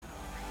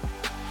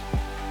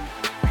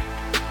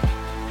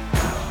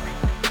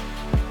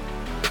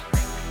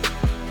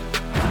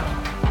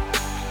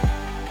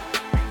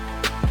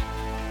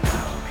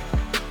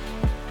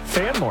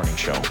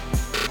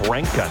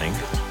Brent Gunning,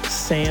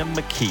 Sam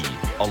McKee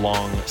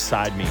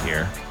alongside me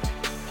here.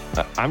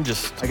 I'm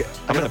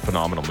in a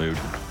phenomenal mood.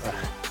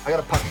 I got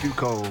a Puck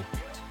Duco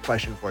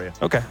question for you.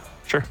 Okay,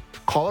 sure.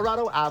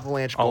 Colorado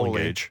Avalanche I'll goalie.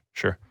 engage.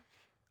 Sure.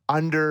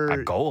 Under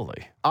A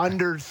goalie.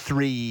 under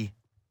 3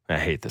 I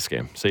hate this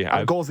game. See,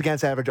 goals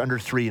against average under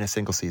 3 in a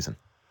single season.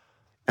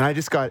 And I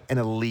just got an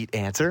elite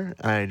answer.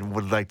 I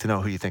would like to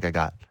know who you think I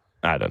got.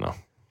 I don't know.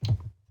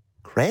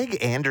 Craig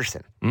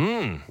Anderson.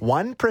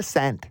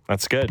 1%.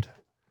 That's good.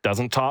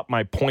 Doesn't top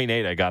my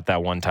 0.8 I got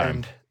that one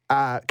time.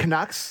 And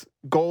Canucks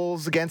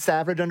goals against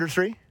average under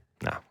 3.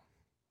 No.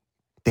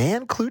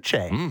 Dan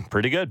Kluche.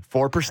 Pretty good.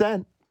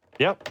 4%.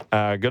 Yep.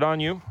 Good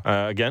on you.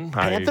 Again.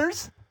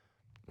 Panthers?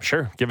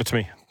 Sure. Give it to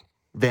me.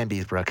 Van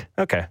Beesbrook.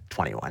 Okay.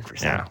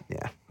 21%.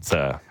 Yeah. It's,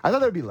 I thought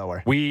that would be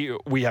lower. we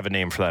have a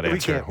name for that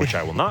answer, which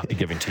I will not be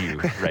giving to you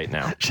right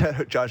now. Shout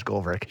out Josh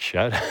Goldberg.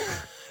 Shut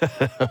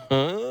up.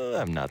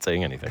 I'm not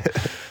saying anything.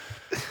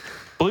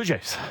 Blue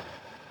Jays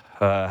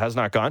has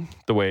not gone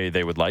the way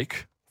they would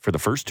like for the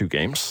first 2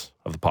 games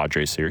of the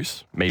Padres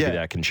series. Maybe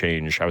that can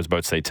change. I was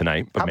about to say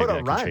tonight, but maybe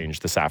that can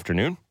change this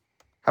afternoon.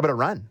 How about a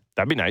run?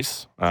 That'd be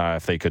nice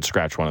if they could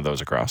scratch one of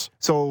those across.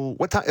 So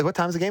what time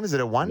is the game? Is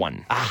it at 1?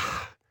 1. Gonna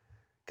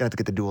have to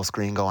get the dual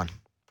screen going.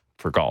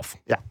 For golf.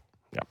 Yeah.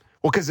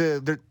 Well, because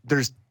is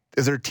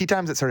there tee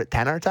times that start at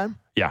 10 our time?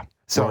 Yeah.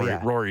 So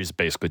Rory's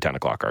basically 10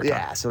 o'clock our time.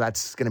 Yeah, so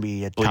that's going to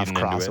be a tough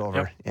crossover.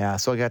 Yep. Yeah,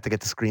 so I got to get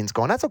the screens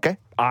going. That's okay.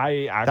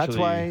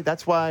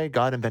 That's why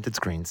God invented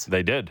screens.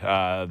 They did.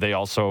 They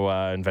also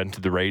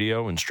invented the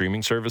radio and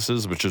streaming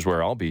services, which is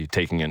where I'll be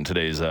taking in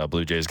today's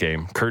Blue Jays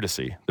game,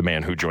 courtesy the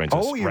man who joins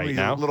us right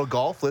now. Little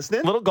golf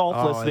listening? Little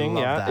golf listening,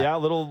 yeah.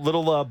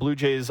 Little Blue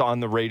Jays on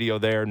the radio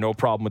there. No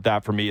problem with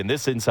that for me. And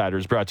this Insider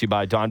is brought to you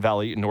by Don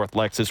Valley North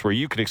Lexus, where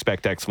you can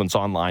expect excellence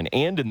online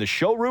and in the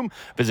showroom.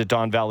 Visit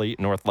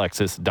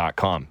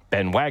DonValleyNorthLexus.com.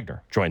 Ben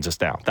Wagner joins us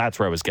now. That's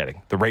where I was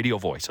getting. The radio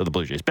voice of the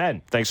Blue Jays.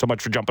 Ben, thanks so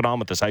much for jumping on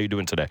with us. How you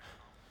doing today?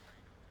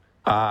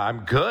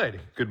 I'm good.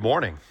 Good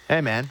morning.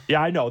 Hey, man.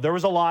 Yeah, I know. There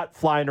was a lot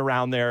flying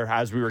around there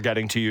as we were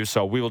getting to you,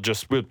 so we'll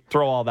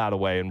throw all that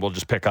away and we'll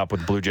just pick up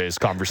with Blue Jays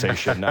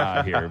conversation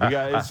here. You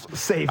guys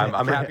save it.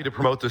 I'm happy to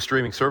promote the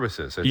streaming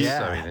services.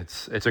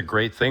 It's a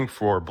great thing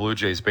for Blue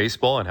Jays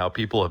baseball and how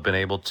people have been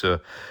able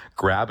to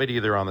grab it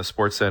either on the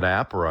Sportsnet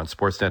app or on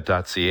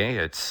sportsnet.ca.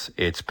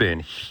 It's been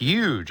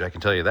huge, I can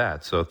tell you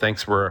that. So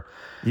thanks for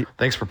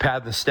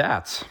padding the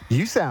stats.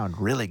 You sound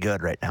really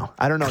good right now.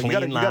 I don't know. You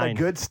got a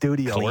good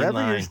studio.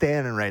 Wherever you're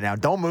standing right now,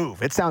 don't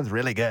move. It sounds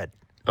really good.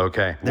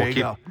 Okay.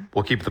 Go.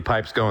 We'll keep the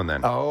pipes going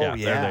then. Oh, yeah.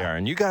 There they are.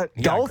 And you got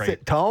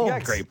dulcet tones. You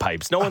got great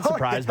pipes. No one's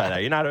surprised by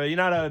that. You're not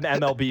an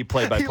MLB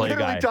play-by-play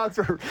guy. He talks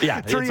for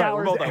 3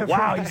 hours.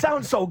 Wow, he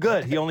sounds so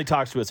good. He only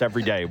talks to us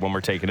every day when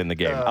we're taking in the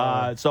game.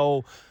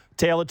 So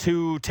tale of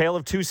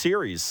two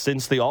series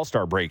since the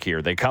All-Star break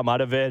here. They come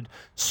out of it,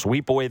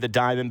 sweep away the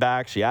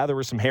Diamondbacks. Yeah, there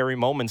were some hairy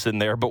moments in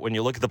there, but when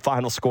you look at the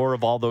final score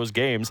of all those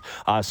games,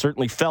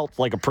 certainly felt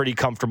like a pretty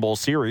comfortable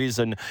series,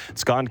 and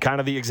it's gone kind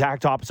of the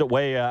exact opposite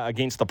way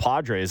against the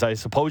Padres. I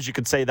suppose you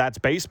could say that's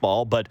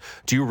baseball, but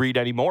do you read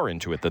any more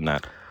into it than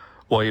that?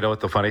 Well, you know what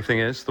the funny thing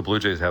is? The Blue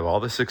Jays have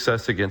all the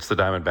success against the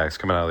Diamondbacks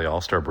coming out of the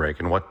All-Star break,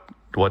 and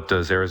what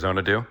does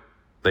Arizona do?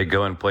 They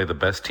go and play the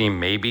best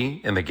team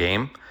maybe in the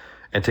game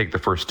and take the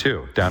first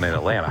 2 down in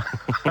Atlanta.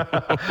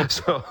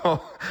 So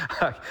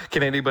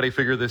can anybody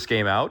figure this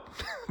game out?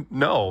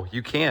 No,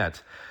 you can't.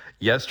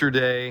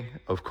 Yesterday,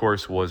 of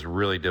course, was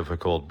really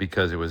difficult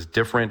because it was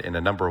different in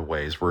a number of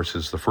ways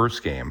versus the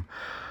first game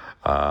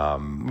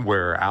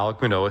where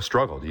Alek Manoah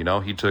struggled. You know,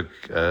 he took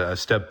a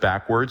step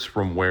backwards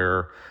from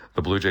where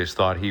the Blue Jays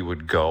thought he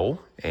would go,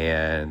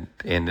 and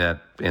in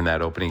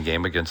that opening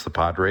game against the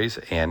Padres.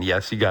 And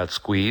yes, he got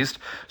squeezed.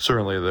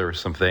 Certainly there were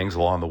some things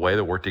along the way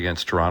that worked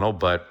against Toronto,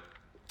 but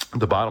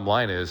the bottom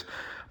line is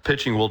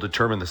pitching will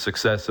determine the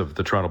success of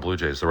the Toronto Blue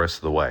Jays the rest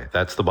of the way.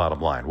 That's the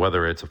bottom line.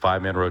 Whether it's a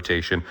 5-man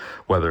rotation,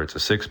 whether it's a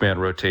 6-man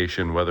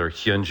rotation, whether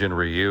Hyunjin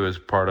Ryu is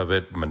part of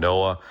it,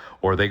 Manoah,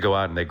 or they go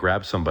out and they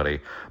grab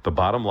somebody. The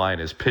bottom line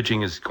is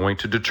pitching is going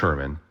to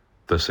determine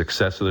the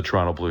success of the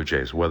Toronto Blue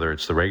Jays, whether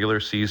it's the regular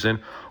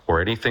season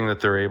or anything that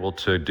they're able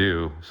to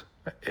do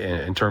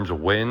in terms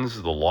of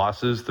wins, the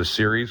losses, the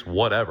series,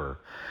 whatever,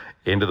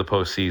 into the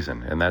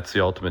postseason. And that's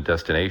the ultimate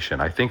destination.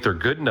 I think they're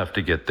good enough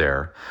to get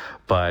there,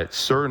 but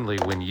certainly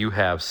when you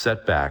have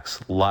setbacks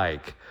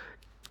like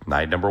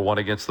night number 1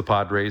 against the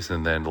Padres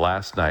and then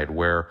last night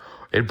where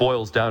it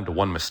boils down to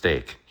one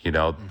mistake. You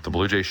know, the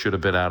Blue Jays should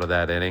have been out of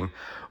that inning.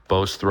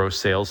 Bose throws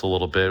sails a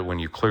little bit when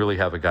you clearly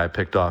have a guy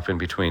picked off in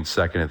between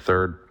second and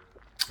third.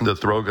 The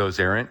throw goes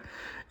errant.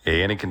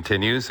 The inning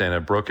continues, and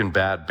a broken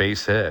bat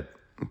base hit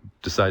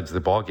decides the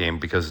ball game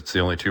because it's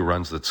the only 2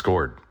 runs that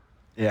scored.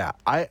 Yeah,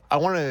 I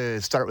want to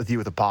start with you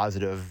with a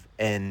positive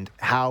and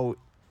how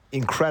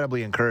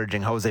incredibly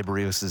encouraging Jose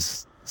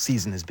Barrios'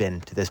 season has been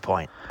to this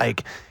point.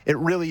 Like, it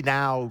really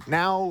now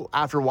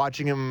after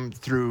watching him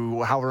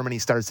through however many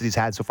starts that he's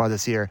had so far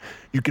this year,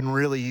 you can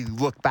really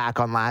look back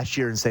on last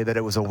year and say that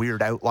it was a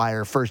weird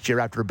outlier. First year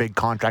after a big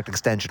contract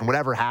extension,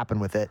 whatever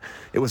happened with it,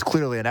 it was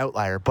clearly an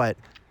outlier. But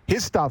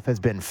his stuff has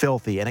been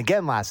filthy. And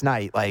again, last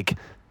night, like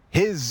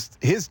his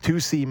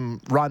two-seam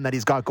run that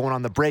he's got going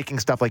on, the breaking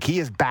stuff, like he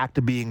is back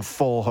to being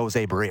full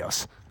Jose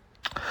Barrios.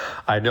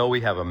 I know we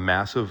have a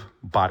massive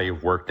body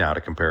of work now to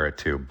compare it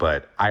to,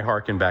 but I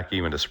hearken back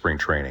even to spring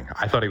training.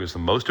 I thought he was the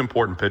most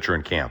important pitcher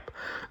in camp.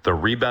 The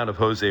rebound of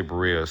Jose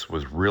Barrios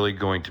was really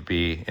going to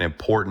be an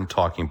important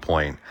talking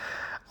point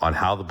on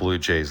how the Blue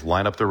Jays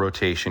line up the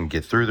rotation,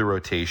 get through the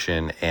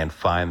rotation, and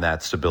find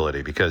that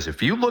stability. Because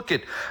if you look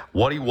at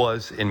what he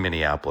was in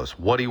Minneapolis,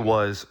 what he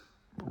was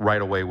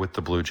right away with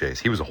the Blue Jays,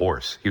 he was a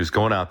horse. He was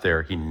going out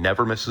there. He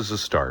never misses a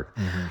start.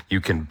 Mm-hmm. You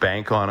can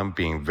bank on him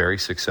being very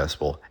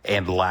successful.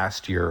 And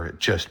last year, it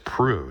just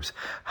proves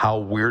how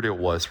weird it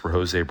was for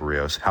Jose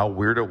Barrios, how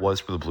weird it was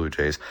for the Blue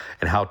Jays,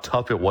 and how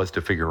tough it was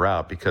to figure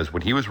out. Because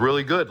when he was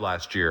really good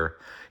last year,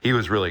 he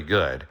was really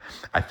good.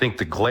 I think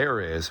the glare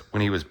is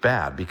when he was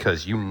bad,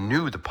 because you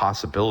knew the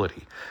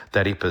possibility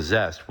that he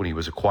possessed when he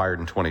was acquired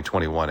in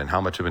 2021 and how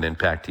much of an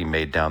impact he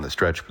made down the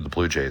stretch for the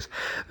Blue Jays.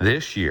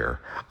 This year,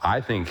 I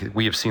think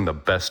we have seen the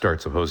best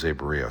starts of Jose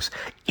Barrios,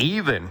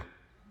 even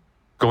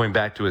going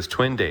back to his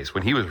Twin days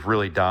when he was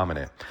really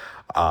dominant.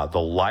 The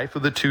life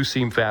of the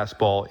two-seam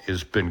fastball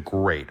has been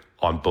great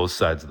on both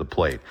sides of the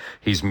plate.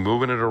 He's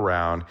moving it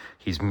around,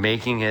 he's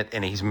making it,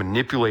 and he's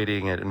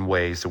manipulating it in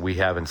ways that we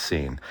haven't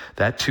seen.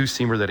 That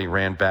two-seamer that he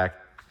ran back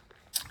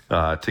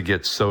to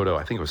get Soto,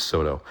 I think it was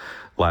Soto,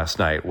 last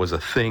night, was a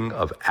thing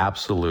of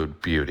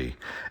absolute beauty.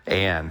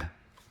 And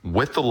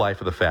with the life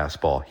of the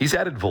fastball, he's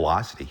added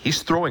velocity.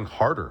 He's throwing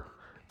harder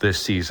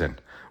this season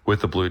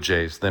with the Blue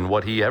Jays than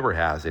what he ever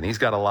has, and he's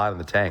got a lot in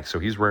the tank, so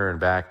he's rearing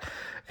back,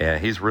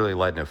 and he's really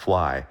letting it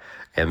fly.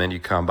 And then you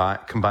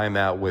combine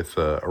that with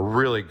a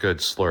really good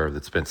slurve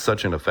that's been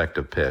such an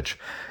effective pitch.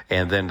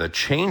 And then the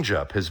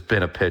changeup has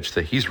been a pitch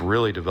that he's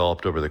really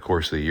developed over the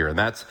course of the year. And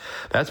that's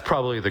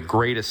probably the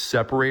greatest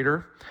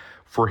separator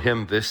for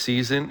him this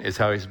season, is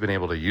how he's been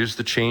able to use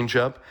the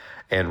changeup.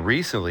 And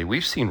recently,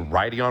 we've seen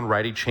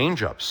righty-on-righty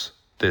changeups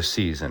this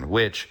season,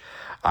 which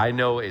I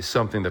know is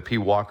something that P.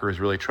 Walker is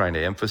really trying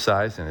to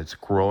emphasize, and it's a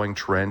growing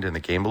trend in the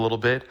game a little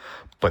bit.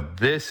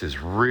 But this is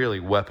really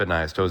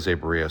weaponized Jose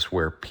Barrios,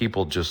 where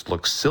people just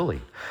look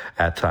silly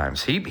at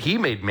times. He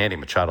made Manny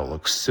Machado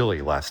look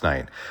silly last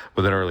night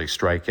with an early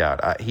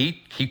strikeout.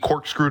 He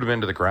corkscrewed him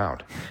into the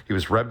ground. He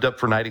was revved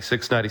up for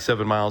 96,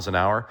 97 miles an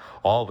hour.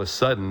 All of a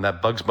sudden,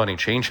 that Bugs Bunny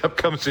changeup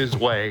comes his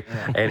way,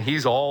 and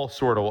he's all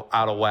sort of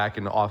out of whack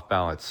and off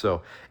balance.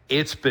 So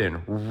it's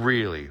been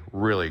really,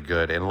 really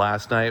good. And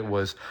last night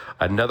was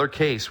another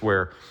case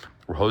where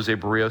Jose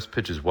Barrios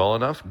pitches well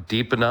enough,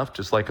 deep enough,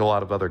 just like a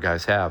lot of other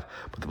guys have,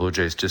 but the Blue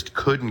Jays just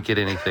couldn't get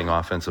anything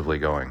offensively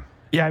going.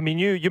 Yeah, I mean,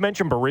 you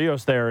mentioned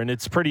Barrios there, and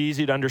it's pretty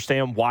easy to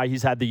understand why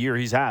he's had the year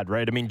he's had,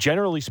 right? I mean,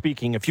 generally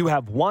speaking, if you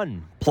have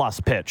one plus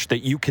pitch that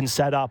you can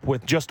set up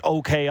with just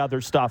okay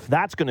other stuff,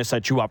 that's going to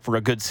set you up for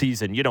a good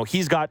season. You know,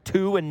 he's got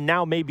two and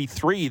now maybe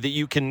three that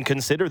you can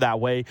consider that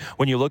way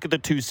when you look at the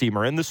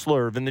two-seamer and the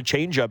slurve and the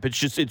changeup.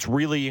 It's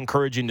really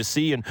encouraging to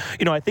see. And,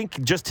 you know, I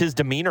think just his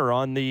demeanor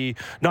on the,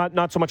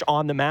 not so much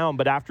on the mound,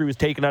 but after he was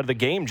taken out of the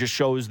game, just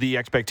shows the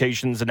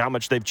expectations and how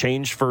much they've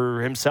changed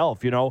for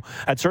himself. You know,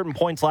 at certain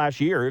points last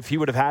year, if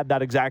he would have had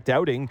that exact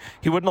outing,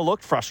 he wouldn't have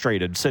looked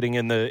frustrated sitting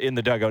in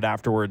the dugout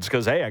afterwards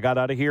because, hey, I got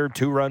out of here,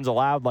 2 runs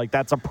allowed. Like,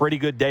 that's a pretty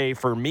good day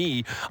for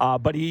me.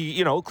 But he,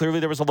 you know,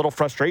 clearly there was a little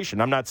frustration.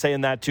 I'm not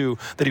saying that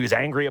he was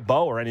angry at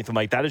Bo or anything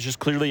like that. It's just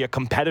clearly a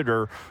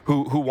competitor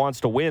who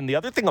wants to win. The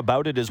other thing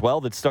about it as well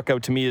that stuck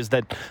out to me is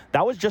that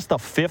was just the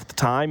 5th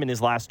time in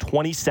his last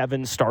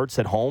 27 starts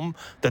at home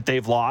that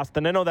they've lost.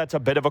 And I know that's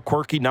a bit of a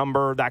quirky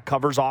number that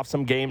covers off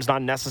some games,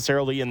 not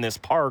necessarily in this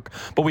park,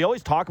 but we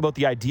always talk about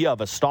the idea of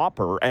a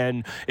stopper. And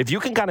if you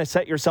can kind of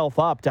set yourself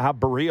up to have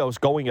Barrios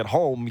going at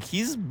home,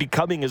 he's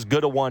becoming as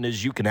good a one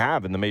as you can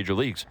have in the major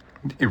leagues.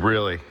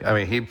 Really, I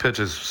mean, he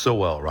pitches so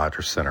well at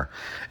Rogers Center,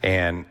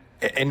 and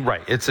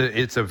right, it's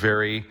a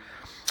very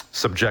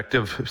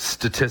subjective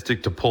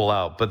statistic to pull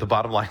out, but the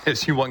bottom line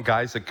is you want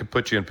guys that can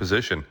put you in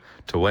position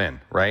to win,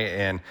 right?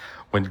 And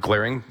when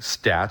glaring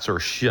stats or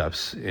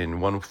shifts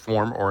in one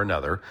form or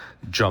another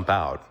jump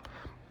out,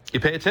 you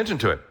pay attention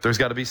to it. There's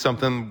got to be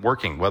something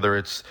working, whether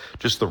it's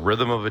just the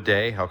rhythm of a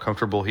day, how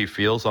comfortable he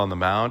feels on the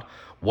mound,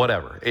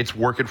 whatever. It's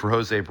working for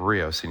Jose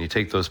Barrios, and you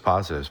take those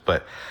positives.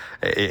 But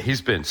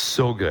he's been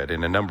so good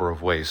in a number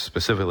of ways,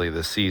 specifically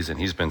this season.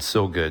 He's been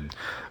so good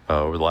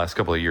over the last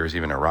couple of years,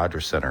 even at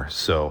Rogers Center.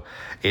 So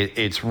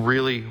it's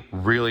really,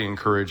 really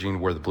encouraging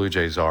where the Blue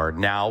Jays are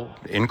now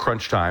in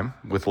crunch time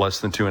with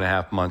less than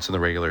 2.5 months in the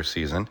regular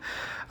season.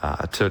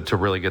 To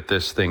really get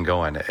this thing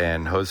going.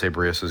 And Jose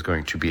Barrios is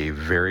going to be a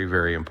very,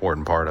 very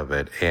important part of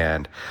it.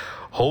 And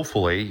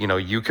hopefully, you know,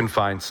 you can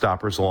find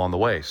stoppers along the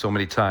way. So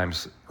many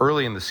times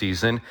early in the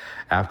season,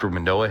 after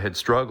Manoah had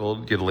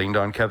struggled, you leaned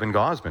on Kevin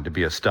Gausman to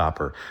be a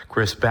stopper.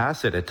 Chris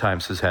Bassett at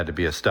times has had to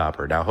be a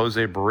stopper. Now,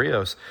 Jose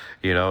Barrios,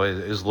 you know,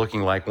 is looking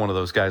like one of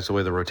those guys, the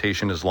way the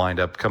rotation is lined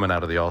up coming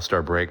out of the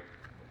All-Star break,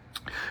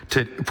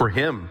 for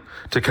him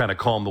to kind of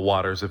calm the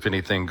waters if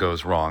anything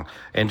goes wrong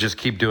and just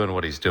keep doing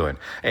what he's doing.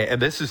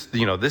 And this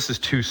is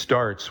 2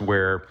 starts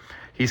where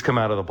he's come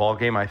out of the ball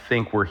game, I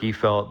think, where he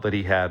felt that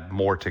he had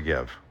more to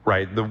give,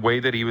 right? The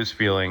way that he was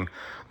feeling,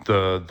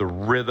 the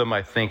rhythm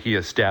I think he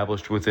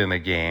established within the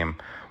game.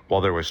 While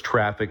there was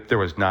traffic, there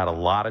was not a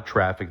lot of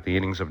traffic. The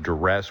innings of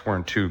duress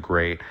weren't too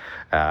great.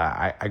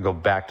 I go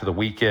back to the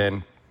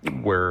weekend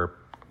where,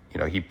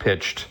 he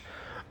pitched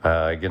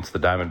against the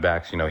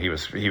Diamondbacks. He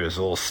was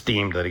a little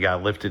steamed that he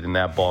got lifted in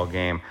that ball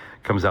game.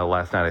 Comes out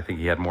last night, I think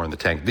he had more in the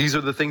tank. These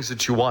are the things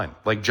that you want.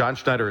 Like, John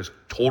Schneider is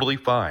totally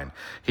fine.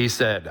 He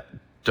said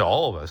to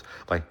all of us,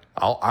 like,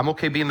 I'm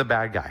okay being the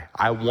bad guy.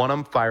 I want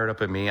him fired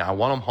up at me. I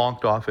want him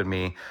honked off at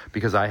me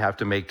because I have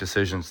to make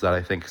decisions that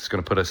I think is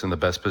going to put us in the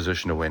best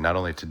position to win, not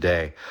only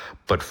today,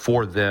 but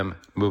for them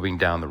moving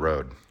down the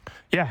road.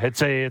 Yeah,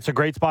 it's a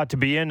great spot to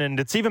be in, and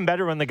it's even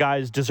better when the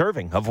guy's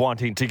deserving of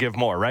wanting to give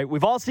more, right?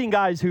 We've all seen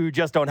guys who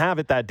just don't have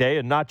it that day,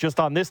 and not just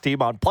on this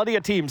team, on plenty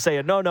of teams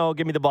saying, no,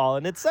 give me the ball,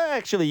 and it's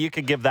actually, you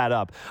can give that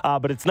up.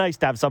 But it's nice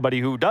to have somebody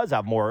who does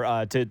have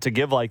more to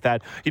give like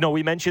that.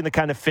 We mentioned the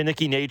kind of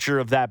finicky nature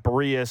of that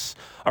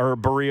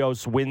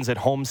Berrios wins at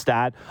home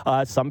stat.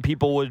 Some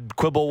people would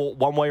quibble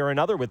one way or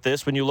another with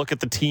this when you look at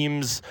the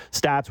team's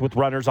stats with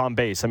runners on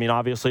base. I mean,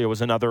 obviously, it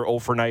was another 0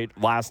 for night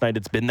last night.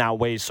 It's been that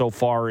way so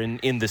far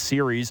in the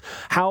series.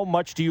 How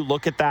much do you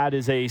look at that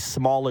as a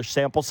smallish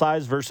sample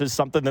size versus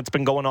something that's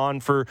been going on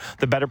for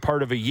the better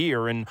part of a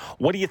year? And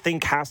what do you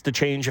think has to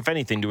change, if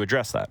anything, to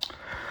address that?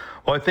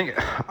 Well,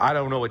 I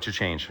don't know what to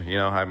change.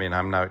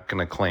 I'm not going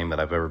to claim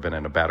that I've ever been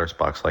in a batter's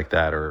box like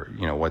that, or,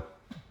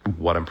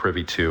 what I'm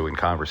privy to in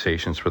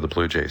conversations for the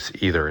Blue Jays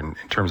either in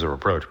terms of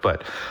approach.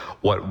 But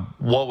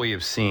what we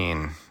have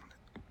seen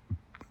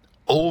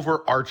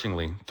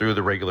overarchingly through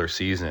the regular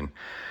season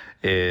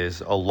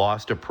is a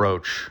lost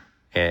approach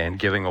and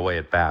giving away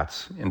at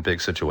bats in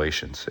big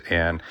situations.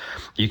 And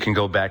you can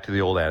go back to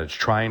the old adage,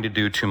 trying to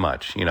do too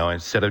much,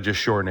 instead of just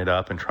shortening it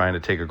up and trying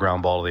to take a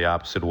ground ball to the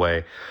opposite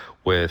way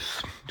with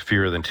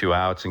fewer than 2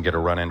 outs and get a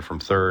run in from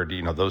third,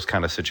 those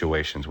kind of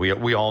situations.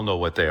 We all know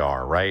what they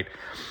are, right?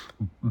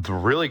 The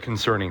really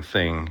concerning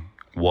thing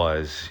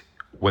was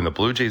when the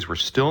Blue Jays were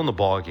still in the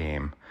ball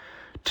game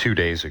 2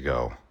 days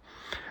ago,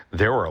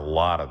 there were a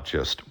lot of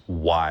just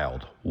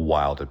wild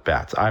at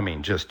bats. I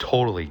mean, just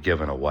totally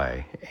given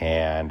away.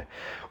 And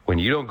when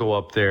you don't go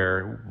up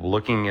there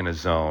looking in a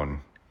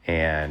zone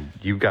and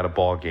you've got a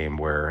ball game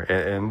where,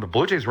 and the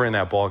Blue Jays were in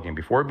that ball game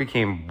before it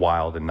became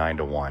wild and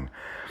 9-1.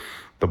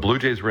 The Blue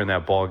Jays were in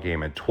that ball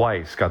game and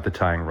twice got the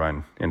tying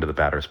run into the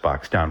batter's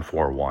box down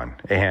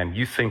 4-1. And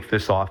you think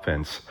this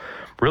offense,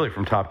 really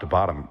from top to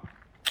bottom,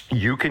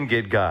 you can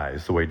get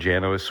guys the way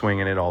Jano is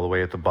swinging it all the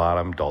way at the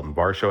bottom. Dalton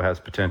Varsho has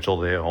potential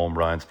to hit home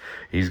runs.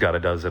 He's got a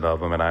dozen of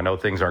them. And I know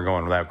things aren't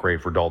going that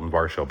great for Dalton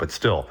Varsho, but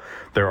still,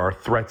 there are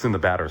threats in the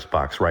batter's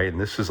box, right?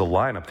 And this is a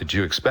lineup that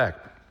you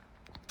expect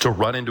to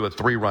run into a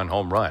 3-run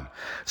home run.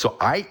 So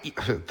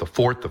the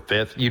fourth, the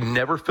fifth, you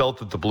never felt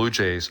that the Blue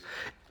Jays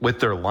with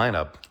their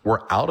lineup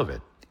were out of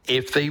it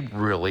if they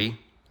really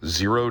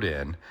zeroed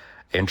in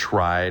and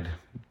tried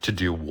to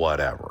do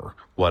whatever,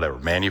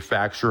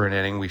 manufacture an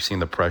inning. We've seen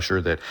the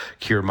pressure that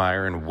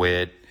Kiermaier and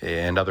Witt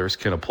and others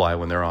can apply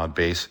when they're on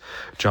base,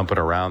 jumping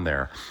around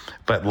there.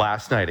 But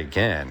last night,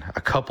 again,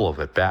 a couple of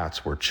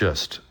at-bats were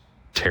just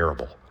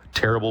terrible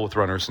with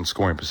runners in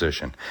scoring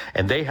position.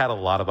 And they had a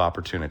lot of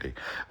opportunity.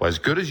 Well, as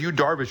good as Yu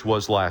Darvish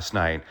was last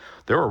night,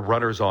 there were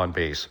runners on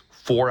base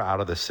 4 out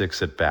of the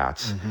 6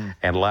 at-bats. Mm-hmm.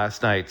 And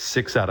last night,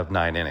 6 out of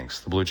 9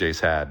 innings, the Blue Jays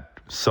had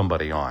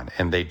somebody on,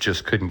 and they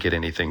just couldn't get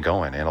anything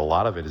going. And a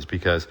lot of it is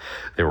because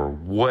they were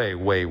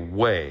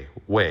way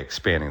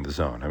expanding the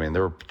zone. I mean,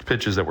 there were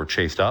pitches that were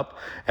chased up,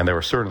 and there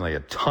were certainly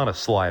a ton of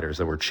sliders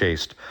that were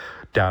chased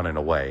down and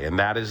away. And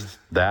that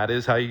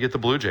is how you get the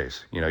Blue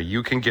Jays.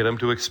 You can get them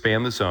to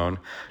expand the zone,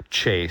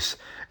 chase,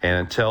 and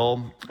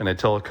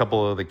until a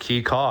couple of the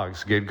key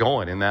cogs get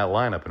going in that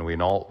lineup, and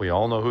we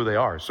all know who they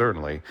are,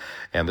 certainly.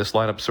 And this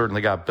lineup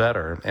certainly got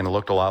better, and it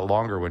looked a lot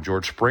longer when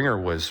George Springer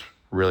was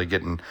really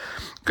getting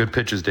good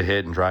pitches to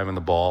hit and driving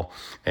the ball,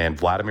 and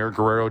Vladimir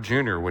Guerrero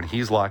Jr. when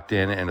he's locked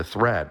in and a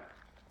threat.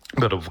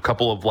 But a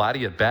couple of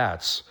Vladdy at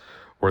bats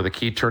were the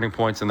key turning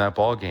points in that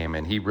ball game,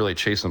 and he really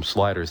chased some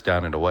sliders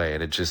down and away,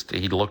 and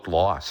he looked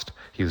lost.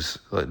 He's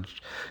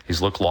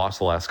looked lost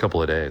the last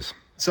couple of days.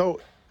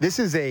 So this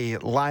is a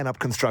lineup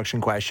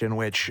construction question,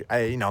 which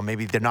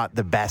maybe they're not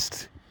the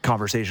best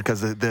conversation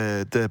because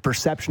the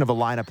perception of a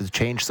lineup has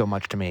changed so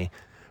much to me.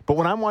 But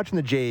when I'm watching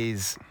the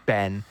Jays,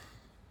 Ben,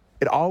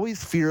 it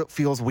always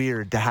feels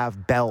weird to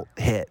have Belt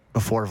hit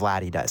before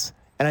Vladdy does.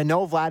 And I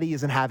know Vladdy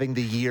isn't having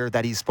the year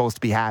that he's supposed to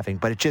be having,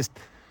 but it just,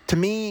 to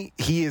me,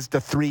 he is the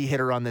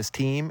 3-hitter on this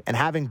team. And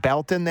having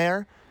Belt in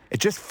there, it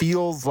just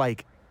feels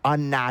like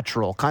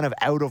unnatural, kind of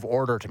out of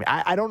order to me.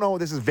 I don't know.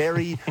 This is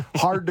very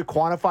hard to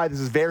quantify. This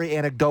is very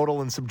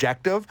anecdotal and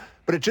subjective,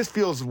 but it just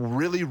feels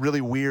really,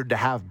 really weird to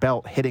have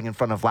Belt hitting in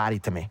front of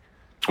Vladdy to me.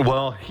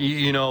 Well,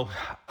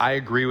 I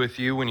agree with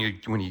you. When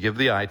you give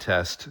the eye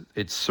test,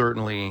 it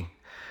certainly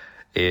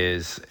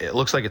it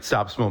looks like it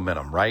stops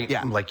momentum, right?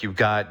 Yeah. Like you've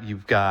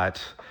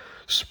got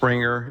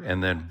Springer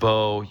and then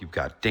Bo, you've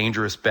got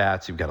dangerous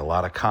bats, you've got a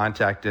lot of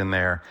contact in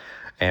there.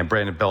 and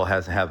Brandon Belt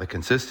hasn't had the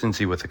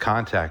consistency with the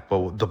contact.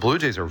 But the Blue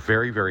Jays are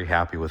very, very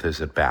happy with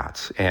his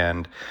at-bats.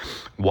 And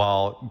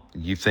while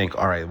you think,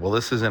 all right, well,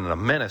 this isn't a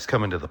menace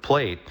coming to the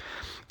plate,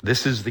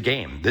 this is the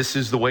game. This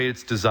is the way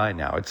it's designed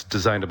now. It's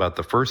designed about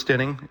the first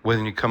inning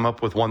when you come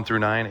up with 1 through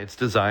 9. It's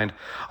designed,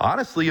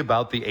 honestly,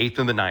 about the 8th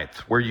and the 9th,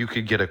 where you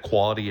could get a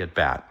quality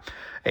at-bat.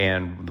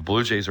 And the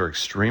Blue Jays are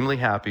extremely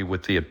happy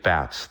with the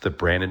at-bats that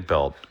Brandon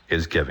Belt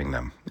is giving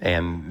them.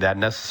 And that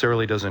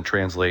necessarily doesn't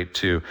translate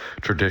to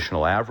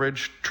traditional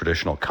average,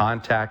 traditional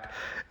contact,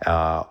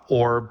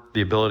 or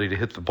the ability to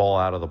hit the ball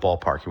out of the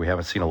ballpark. We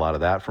haven't seen a lot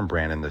of that from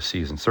Brandon this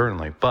season,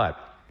 certainly. But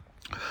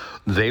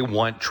they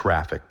want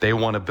traffic. They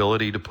want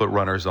ability to put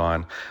runners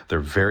on. They're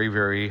very,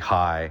 very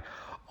high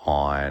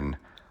on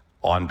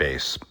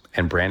base.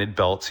 And Brandon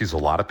Belt sees a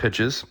lot of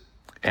pitches,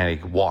 and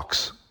he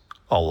walks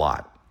a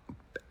lot.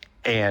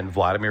 And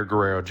Vladimir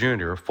Guerrero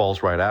Jr.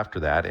 falls right after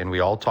that. And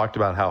we all talked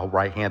about how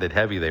right-handed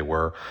heavy they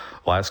were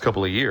the last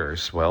couple of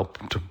years. Well,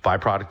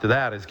 byproduct of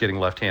that is getting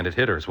left-handed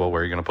hitters. Well,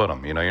 where are you going to put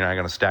them? You're not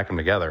going to stack them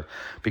together,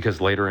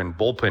 because later in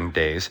bullpen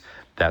days,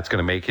 that's going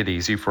to make it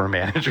easy for a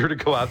manager to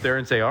go out there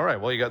and say, all right,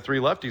 well, you got 3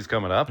 lefties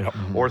coming up,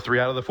 or 3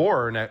 out of the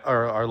 4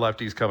 are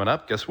lefties coming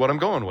up. Guess what I'm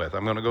going with?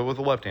 I'm going to go with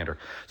a left-hander.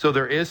 So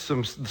there is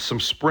some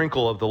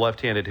sprinkle of the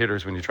left-handed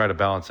hitters when you try to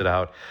balance it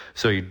out,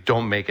 so you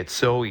don't make it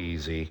so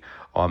easy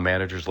on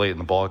managers late in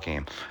the ball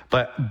game.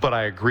 But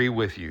I agree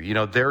with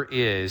you. There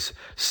is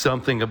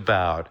something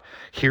about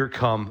here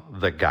come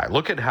the guy.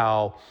 Look at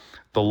how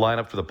the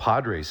lineup for the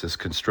Padres is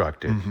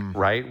constructed,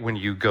 right? When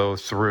you go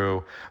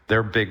through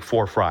their big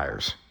 4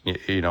 friars,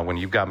 when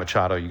you've got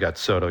Machado, you got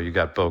Soto, you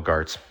got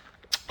Bogarts,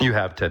 you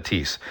have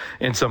Tatis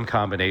in some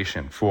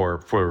combination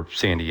for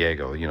San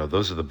Diego.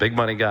 Those are the big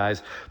money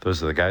guys.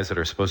 Those are the guys that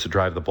are supposed to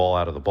drive the ball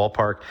out of the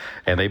ballpark.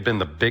 And they've been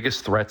the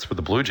biggest threats for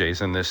the Blue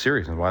Jays in this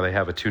series, and why they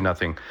have a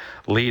 2-0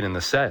 lead in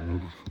the set.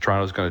 And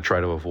Toronto's going to try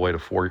to avoid a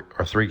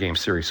 3-game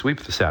series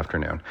sweep this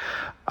afternoon.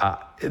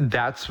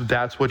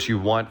 That's what you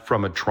want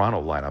from a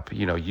Toronto lineup.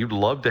 You'd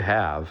love to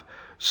have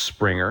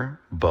Springer,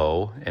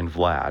 Bo, and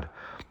Vlad,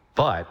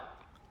 but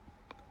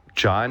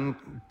John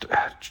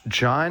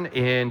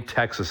in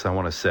Texas, I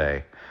want to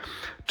say,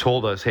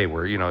 told us, hey,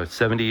 we're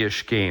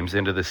 70-ish games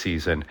into the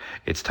season.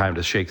 It's time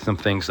to shake some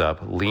things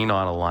up, lean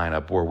on a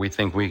lineup where we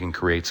think we can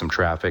create some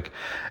traffic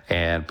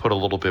and put a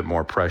little bit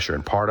more pressure.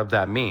 And part of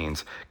that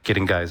means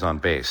getting guys on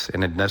base.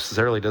 And it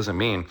necessarily doesn't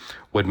mean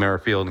Whit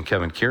Merrifield and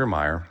Kevin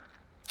Kiermaier.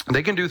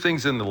 They can do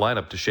things in the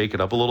lineup to shake it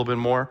up a little bit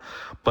more,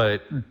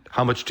 but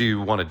how much do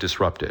you want to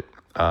disrupt it?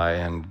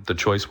 And the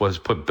choice was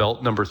put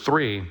Belt number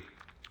 3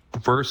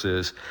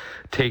 versus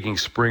taking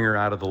Springer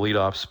out of the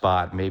leadoff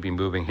spot, maybe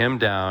moving him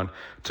down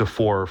to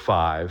 4 or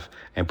 5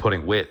 and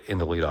putting Whit in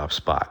the leadoff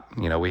spot.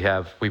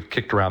 We've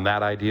kicked around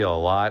that idea a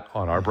lot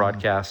on our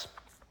broadcast,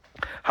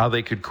 how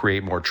they could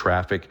create more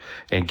traffic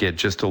and get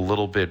just a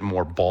little bit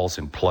more balls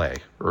in play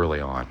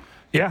early on.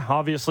 Yeah,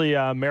 obviously,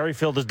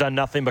 Merrifield has done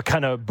nothing but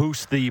kind of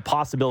boost the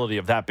possibility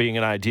of that being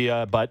an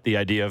idea, but the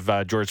idea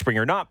of George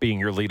Springer not being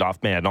your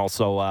leadoff man,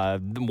 also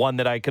one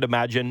that I could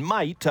imagine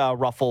might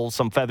ruffle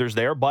some feathers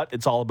there, but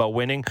it's all about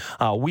winning.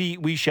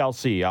 We shall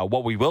see.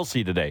 What we will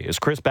see today is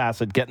Chris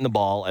Bassett getting the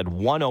ball at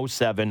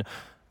 1:07,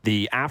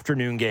 the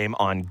afternoon game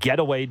on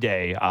Getaway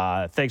Day.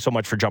 Thanks so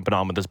much for jumping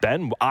on with us,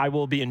 Ben. I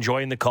will be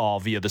enjoying the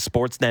call via the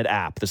Sportsnet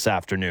app this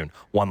afternoon.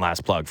 One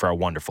last plug for our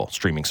wonderful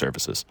streaming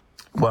services.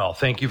 Well,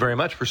 thank you very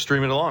much for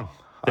streaming along.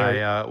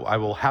 I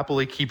will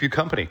happily keep you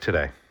company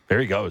today. There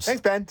he goes.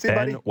 Thanks, Ben. See you,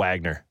 buddy. Ben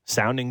Wagner,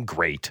 sounding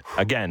great.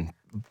 Again,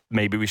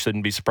 maybe we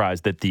shouldn't be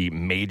surprised that the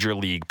major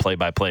league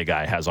play-by-play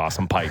guy has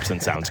awesome pipes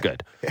and sounds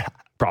good. Yeah.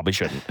 Probably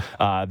shouldn't.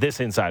 This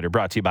Insider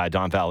brought to you by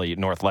Don Valley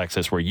North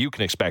Lexus, where you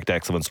can expect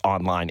excellence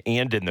online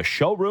and in the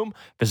showroom.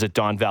 Visit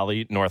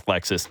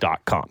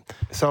DonValleyNorthLexus.com.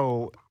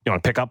 So, you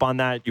want to pick up on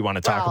that? You want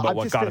to talk about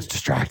what got us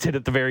distracted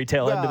at the very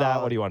tail end of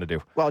that? What do you want to do?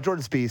 Well,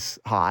 Jordan Spieth's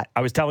hot. I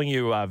was telling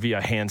you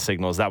via hand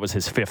signals that was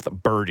his 5th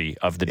birdie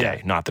of the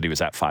day. Not that he was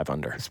at 5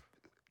 under.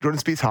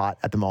 Jordan Spieth's hot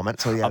at the moment.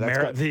 So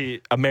yeah,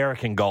 the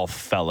American golf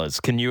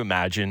fellas. Can you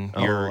imagine?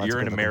 You're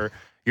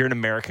an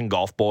American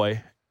golf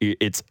boy.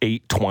 It's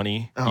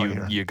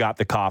 8:20. You got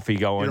the coffee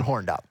going. You're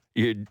horned up.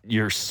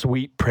 Your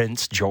sweet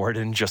Prince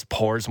Jordan just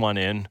pours one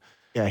in.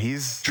 Yeah,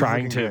 he's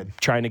trying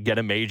to get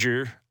a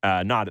major,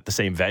 not at the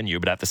same venue,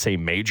 but at the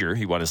same major.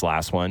 He won his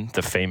last one,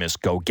 the famous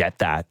Go Get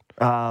That.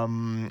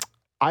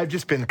 I've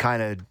just been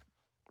kind of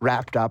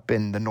wrapped up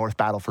in the North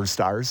Battleford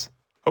Stars.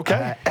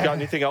 Okay. Got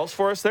anything else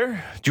for us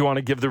there? Do you want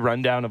to give the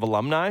rundown of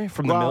alumni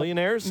from the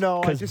Millionaires?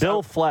 No. Because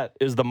Bill Flett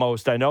is the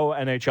most, I know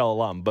NHL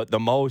alum, but the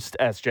most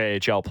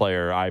SJHL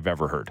player I've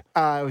ever heard.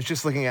 I was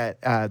just looking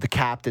at the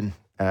captain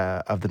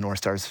of the North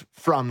Stars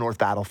from North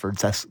Battleford,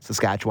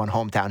 Saskatchewan,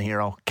 hometown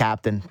hero.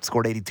 Captain,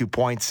 scored 82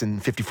 points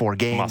in 54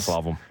 games. Must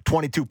love him.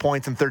 22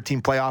 points in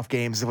 13 playoff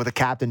games with a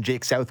captain,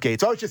 Jake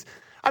Southgate. So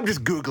I'm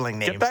just Googling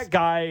names.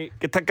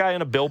 Get that guy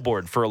on a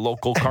billboard for a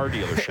local car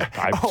dealership.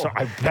 I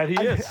bet he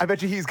is. I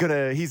bet you he's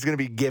gonna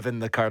be given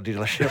the car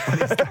dealership. When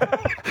he's done.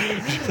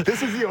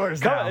 This is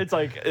yours now.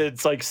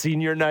 It's like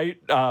senior night,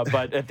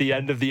 but at the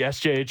end of the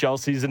SJHL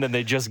season, and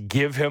they just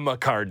give him a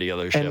car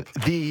dealership. And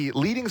the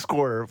leading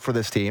scorer for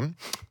this team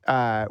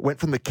went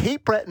from the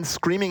Cape Breton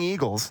Screaming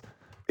Eagles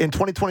in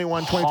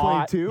 2021,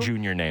 2022. Hot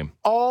junior name.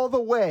 All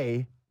the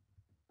way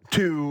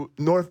to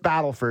North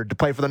Battleford to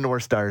play for the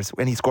North Stars,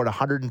 and he scored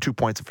 102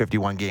 points in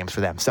 51 games for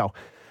them. So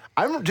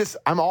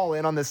I'm all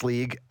in on this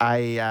league.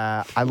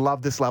 I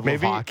love this level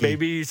of hockey.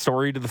 Maybe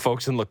sorry to the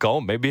folks in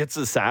Lacombe. Maybe it's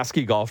a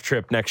Sasky golf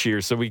trip next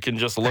year so we can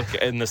just look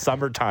in the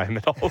summertime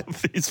at all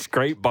of these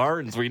great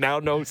barns we now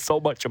know so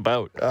much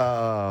about.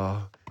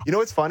 You know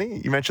what's funny?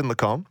 You mentioned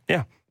Lacombe.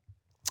 Yeah.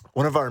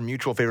 One of our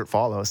mutual favorite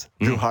follows,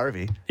 Drew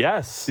Harvey.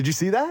 Yes. Did you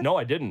see that? No,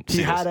 I didn't.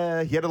 He had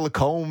a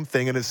Lacombe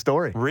thing in his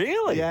story.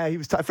 Really? Yeah, he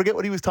was. I forget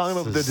what he was talking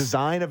about, the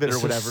design of it or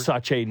whatever. This is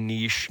such a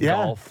niche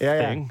golf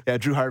thing. Yeah,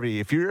 Drew Harvey.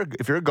 If you're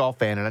a golf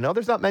fan, and I know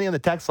there's not many on the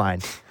text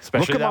line,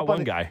 especially that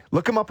one guy.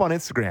 Look him up on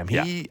Instagram.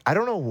 I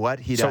don't know what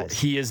he does. So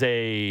he is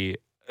who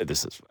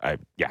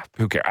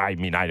cares? I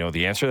mean, I know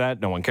the answer to that.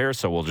 No one cares,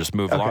 so we'll just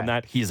move along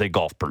that. He's a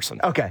golf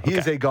person. Okay, he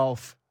is a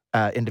golf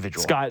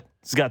individual.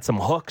 He's got some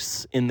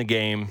hooks in the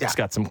game. Yeah. He's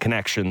got some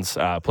connections.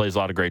 Plays a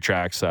lot of great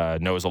tracks.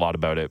 Knows a lot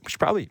about it. We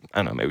should probably, I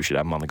don't know, maybe we should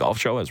have him on the golf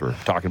show as we're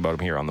talking about him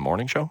here on the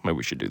morning show. Maybe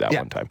we should do that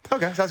one time.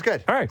 Okay, sounds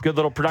good. All right, good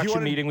little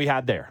production meeting we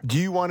had there. Do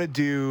you want to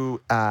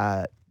do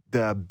the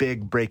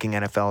big breaking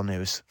NFL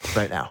news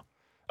right now?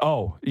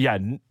 Oh, yeah,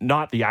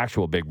 not the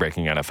actual big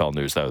breaking NFL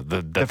news, though.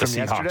 That the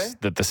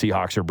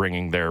Seahawks are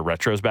bringing their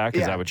retros back.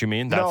 Is that what you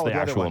mean? That's the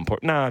actual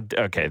important. No,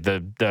 okay.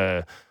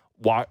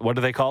 What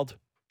are they called?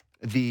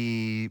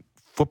 The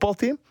football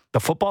team? The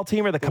football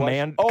team or the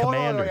Commanders?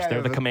 Yeah,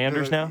 they're the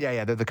Commanders now?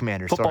 Yeah, they're the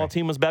Commanders. Football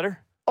team was better?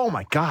 Oh,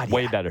 my God.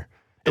 Way better.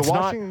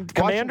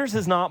 Commanders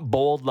is not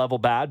bold level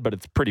bad, but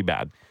it's pretty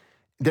bad.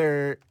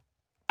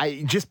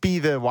 Just be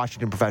the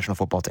Washington professional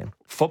football team.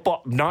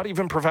 Football, not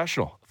even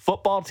professional.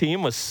 Football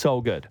team was so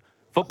good.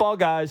 Football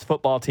guys,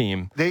 football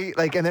team. They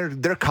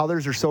and their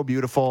colors are so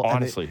beautiful.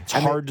 Honestly, it's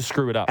hard to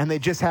screw it up. And they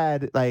just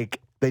had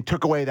they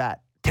took away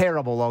that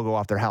terrible logo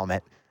off their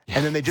helmet.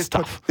 And then they just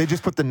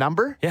put the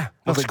number. Yeah,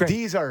 I was like,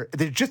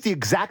 they're just the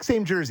exact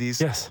same jerseys.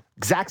 Yes,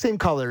 exact same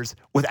colors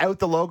without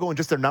the logo and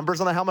just their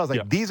numbers on the helmet. I was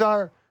like, these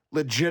are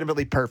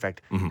legitimately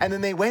perfect. Mm-hmm. And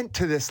then they went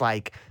to this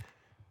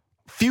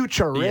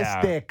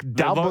futuristic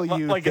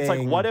W thing. It's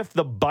like, what if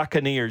the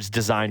Buccaneers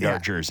designed our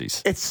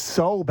jerseys? It's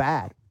so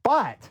bad.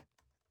 But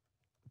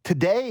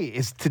today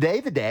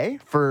the day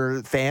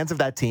for fans of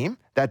that team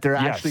that they're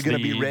actually going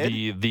to be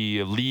rid?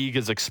 The league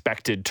is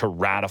expected to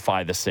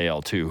ratify the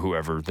sale to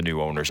whoever the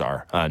new owners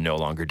are. No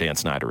longer Dan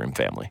Snyder and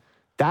family.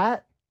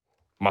 That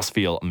must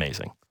feel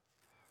amazing.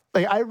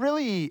 I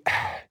really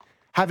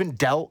haven't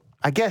dealt,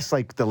 I guess,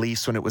 the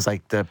lease when it was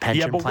the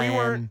pension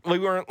plan. we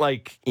weren't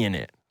in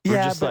it.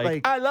 We're just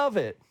I love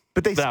it.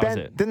 But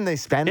didn't they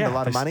spend a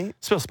lot of money?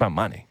 Still spent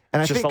money.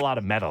 And it's just a lot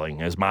of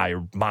meddling is my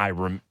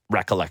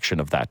recollection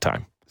of that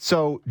time.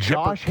 So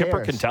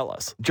Kipper can tell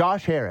us.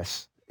 Josh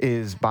Harris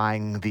is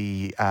buying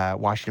the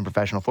Washington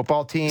professional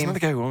football team. Isn't that the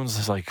guy who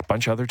owns a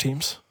bunch of other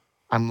teams?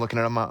 I'm looking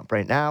at him up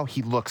right now.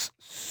 He looks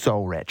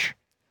so rich.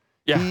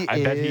 Yeah,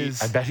 I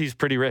bet he's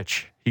pretty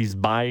rich. He's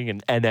buying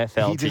an NFL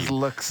team. He just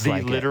looks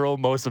the literal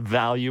most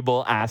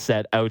valuable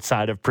asset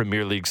outside of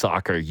Premier League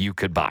soccer you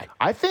could buy.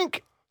 I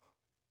think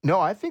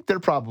they're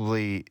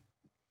probably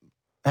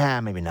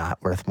maybe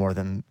not worth more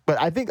than, but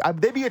I think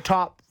they'd be a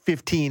top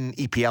 15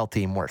 EPL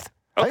team worth.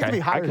 I think it'd be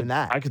higher than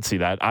that. I could see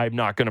that. I'm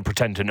not going to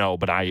pretend to know,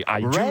 but I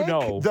do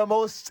know the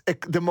most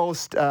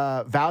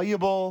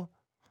valuable.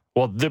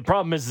 Well, the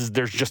problem is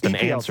there's just an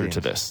EPL answer teams.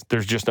 to this.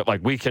 There's just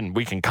we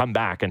can come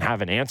back and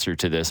have an answer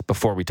to this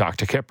before we talk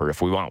to Kipper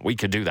if we want. We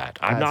could do that.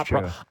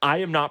 I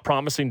am not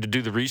promising to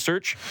do the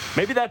research.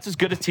 Maybe that's as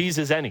good a tease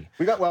as any.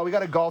 We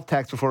got a golf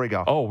text before we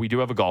go. Oh, we do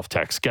have a golf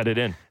text. Get it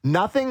in.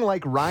 Nothing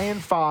like Ryan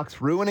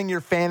Fox ruining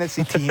your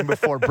fantasy team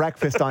before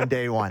breakfast on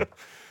day one.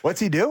 What's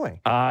he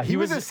doing? He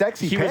was a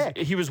sexy pick.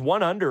 He was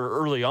 1 under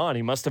early on.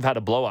 He must have had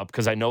a blow up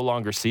because I no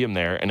longer see him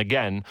there. And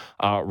again,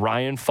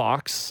 Ryan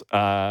Fox,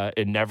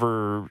 it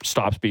never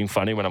stops being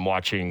funny when I'm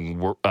watching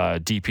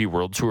DP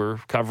World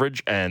Tour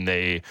coverage and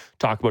they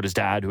talk about his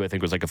dad, who I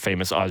think was a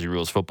famous Aussie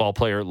Rules football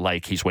player,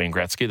 like he's Wayne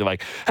Gretzky. They're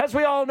like, as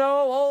we all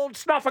know, old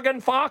Snuffigan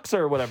Fox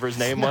or whatever his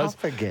name was.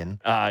 Snuffigan.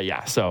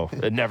 Yeah, so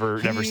it never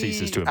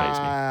ceases to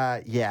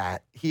amaze me. Yeah,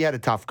 he had a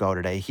tough go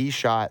today. He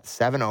shot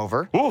 7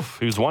 over. Oof,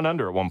 he was 1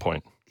 under at one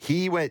point.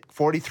 He went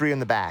 43 in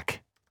the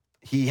back.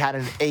 He had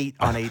an 8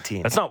 on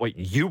 18. That's not what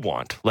you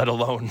want, let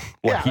alone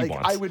what he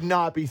wants. I would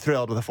not be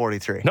thrilled with a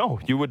 43. No,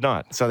 you would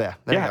not. So there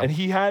you go. And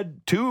he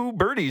had 2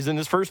 birdies in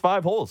his first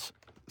 5 holes.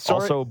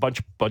 Also, a bunch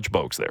of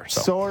bogeys there.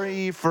 So.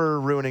 Sorry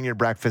for ruining your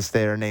breakfast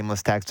there,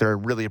 nameless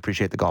texter. Really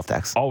appreciate the golf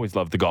text. Always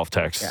love the golf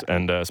text,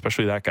 and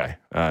especially that guy.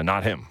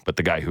 Not him, but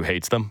the guy who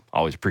hates them.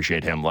 Always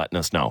appreciate him letting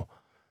us know.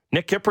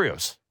 Nick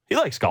Kypreos. He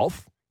likes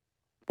golf.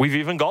 We've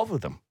even golfed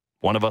with him.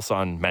 One of us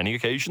on many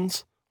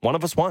occasions. One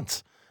of us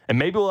once. And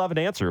maybe we'll have an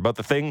answer about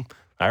the thing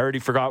I already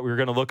forgot we were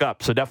going to look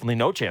up. So definitely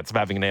no chance of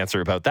having an answer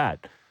about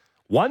that.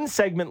 One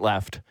segment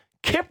left.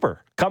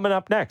 Kipper coming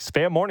up next.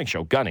 Fan Morning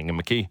Show, Gunning and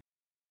McKee.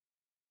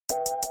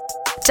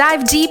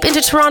 Dive deep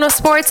into Toronto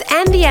sports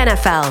and the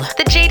NFL.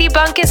 The JD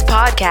Bunkus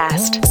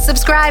Podcast.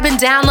 Subscribe and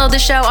download the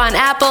show on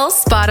Apple,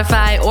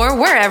 Spotify, or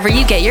wherever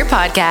you get your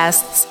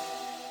podcasts.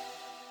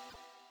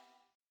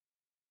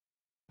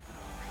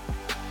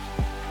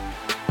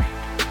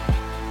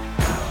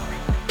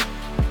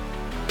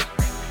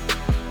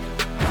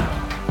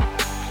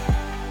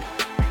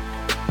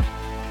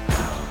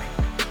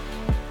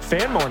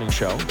 Fan Morning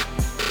Show.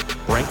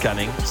 Brent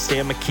Gunning,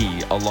 Sam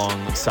McKee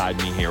alongside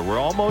me here. We're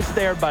almost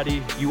there,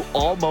 buddy. You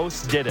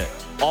almost did it.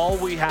 All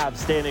we have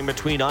standing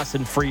between us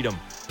and freedom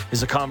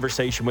is a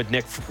conversation with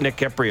Nick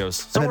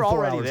Kypreos. So we're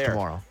already there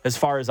tomorrow. As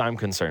far as I'm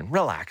concerned.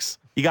 Relax.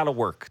 You got to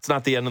work. It's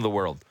not the end of the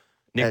world.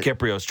 Nick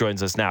Kypreos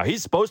joins us now.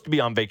 He's supposed to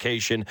be on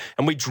vacation,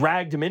 and we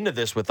dragged him into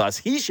this with us.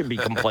 He should be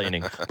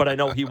complaining, but I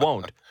know he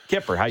won't.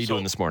 Kipper, how you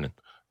doing this morning?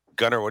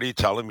 Gunner, what are you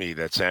telling me?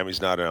 That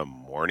Sammy's not a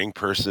morning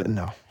person?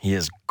 No. He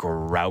is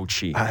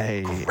grouchy.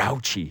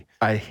 Grouchy.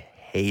 I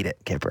hate it,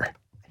 Kipper.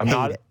 I'm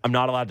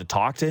not allowed to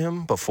talk to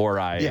him before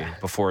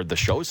the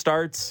show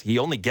starts. He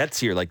only gets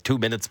here like 2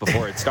 minutes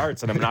before it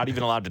starts, and I'm not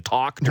even allowed to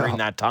talk during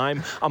that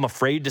time. I'm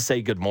afraid to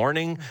say good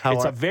morning.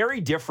 It's a very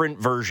different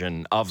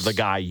version of the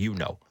guy you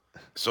know.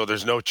 So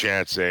there's no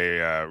chance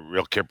a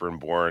real Kipper and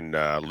Born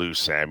lose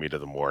Sammy to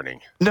the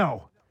morning.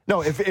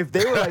 No, if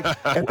they were like,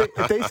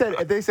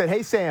 if they said,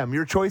 hey, Sam,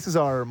 your choices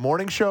are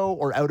morning show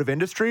or out of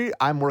industry,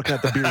 I'm working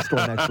at the beer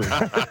store next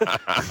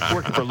week.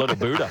 Working for Little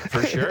Buddha,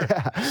 for sure.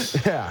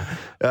 Yeah.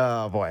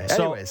 Oh, boy.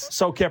 Anyways.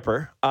 So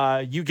Kipper,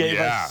 you gave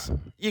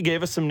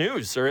us some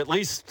news, or at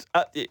least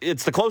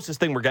it's the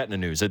closest thing we're getting to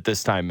news at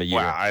this time of year.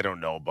 Well, I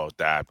don't know about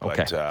that, but,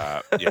 okay.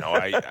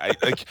 I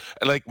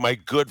like my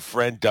good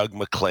friend Doug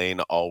McLean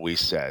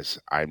always says,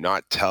 I'm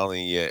not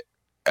telling you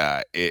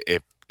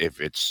if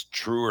it's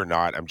true or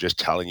not. I'm just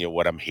telling you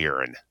what I'm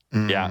hearing.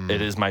 Yeah,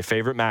 it is my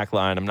favorite Mac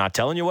line. I'm not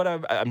telling you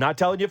I'm not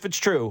telling you if it's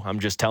true. I'm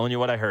just telling you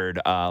what I heard.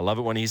 Love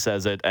it when he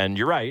says it. And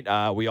you're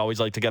right. We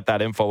always like to get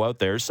that info out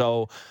there.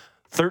 So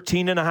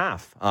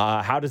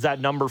 13.5. How does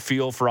that number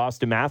feel for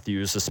Austin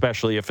Matthews,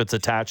 especially if it's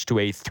attached to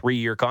a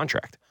 3-year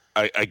contract?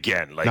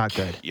 Again, like, not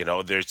good.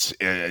 There's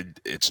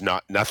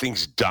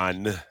nothing's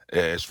done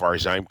as far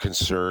as I'm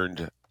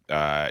concerned.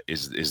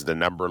 Is the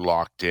number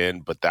locked in?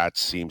 But that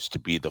seems to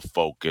be the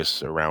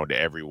focus around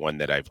everyone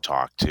that I've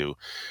talked to,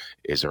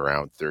 is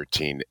around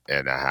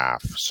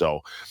 13.5.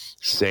 So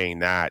saying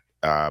that,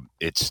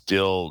 it's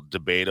still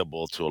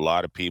debatable to a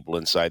lot of people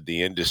inside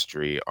the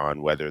industry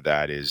on whether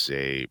that is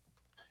a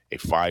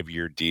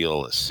 5-year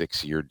deal, a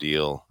 6-year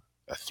deal,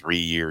 a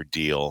 3-year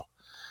deal.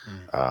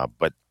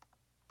 But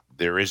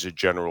there is a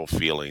general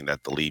feeling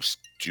that the Leafs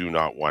do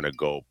not want to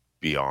go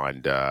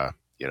beyond, that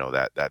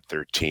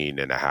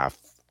 13.5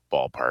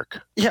 ballpark.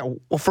 Yeah,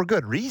 well, for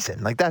good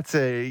reason. Like,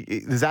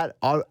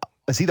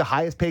 is he the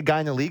highest paid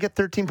guy in the league at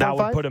 13.5? That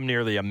would put him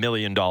nearly $1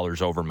 million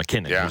over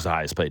McKinnon, who's the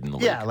highest paid in the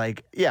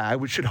league.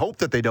 I should hope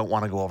that they don't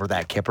want to go over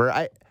that, Kipper.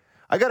 I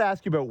got to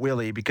ask you about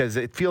Willy, because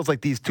it feels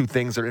like these two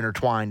things are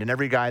intertwined, and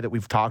every guy that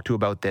we've talked to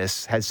about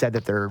this has said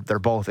that they're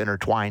both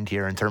intertwined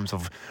here in terms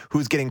of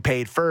who's getting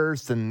paid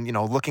first and,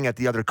 looking at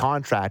the other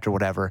contract or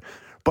whatever.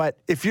 But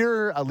if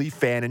you're a Leaf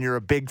fan and you're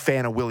a big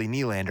fan of Willy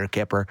Nylander,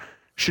 Kipper,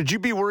 should you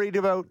be worried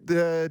about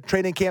the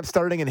training camp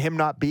starting and him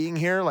not being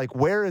here? Like,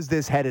 where is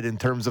this headed in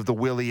terms of the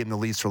Willy and the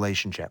Leafs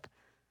relationship?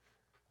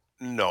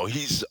 No,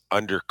 he's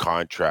under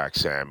contract,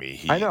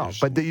 Sammy. I know,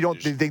 but do you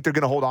think they're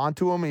going to hold on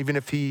to him even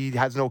if he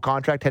has no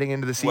contract heading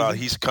into the season? Well,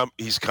 he's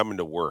coming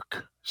to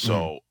work.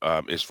 So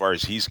as far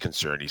as he's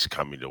concerned, he's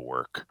coming to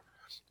work.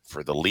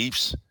 For the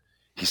Leafs,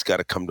 he's got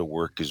to come to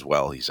work as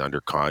well. He's under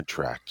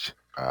contract.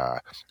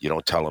 You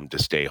don't tell him to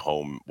stay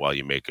home while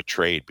you make a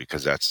trade,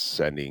 because that's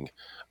sending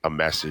a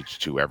message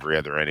to every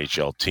other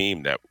NHL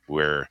team that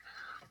we're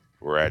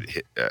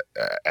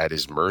at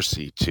his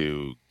mercy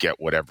to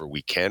get whatever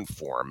we can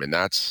for him, and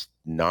that's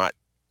not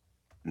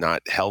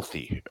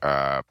healthy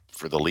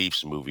for the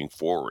Leafs moving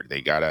forward.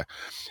 They gotta,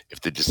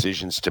 if the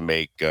decision's to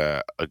make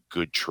a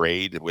good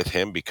trade with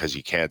him because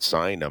you can't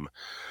sign him,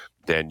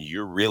 then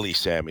you're really,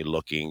 Sammy,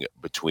 looking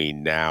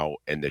between now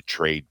and the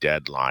trade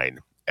deadline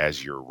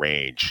as your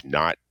range,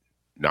 not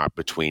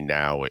between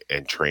now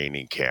and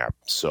training camp.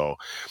 So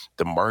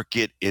the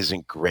market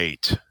isn't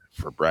great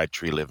for Brad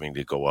Treliving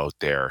to go out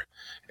there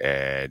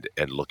and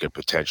look at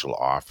potential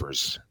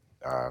offers.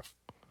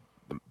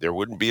 There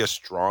wouldn't be a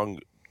strong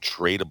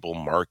tradable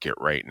market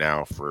right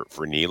now for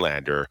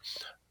Nylander,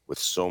 with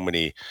so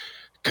many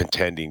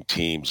contending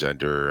teams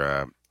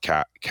under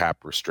cap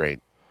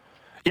restraint.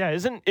 Yeah,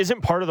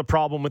 isn't part of the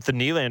problem with the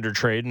Nylander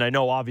trade, and I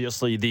know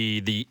obviously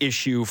the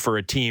issue for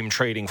a team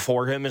trading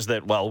for him is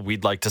that, well,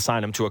 we'd like to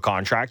sign him to a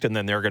contract, and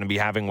then they're going to be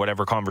having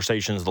whatever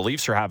conversations the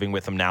Leafs are having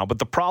with him now. But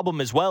the problem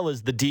as well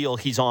is the deal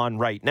he's on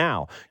right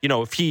now. You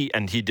know, if he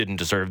didn't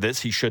deserve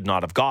this, he should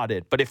not have got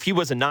it. But if he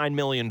was a $9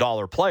 million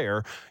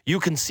player, you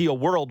can see a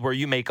world where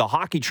you make a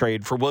hockey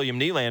trade for William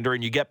Nylander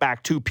and you get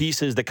back two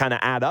pieces that kind of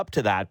add up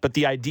to that. But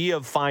the idea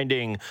of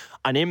finding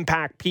an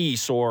impact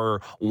piece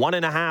or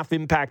 1.5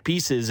 impact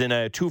pieces in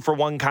a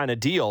 2-for-1 kind of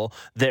deal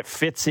that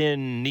fits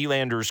in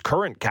Nylander's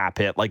current cap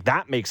hit, like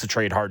that makes the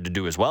trade hard to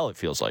do as well, it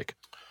feels like.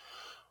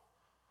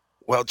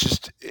 Well,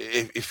 just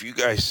if you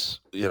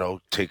guys,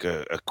 take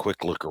a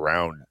quick look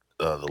around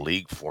the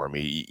league for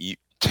me,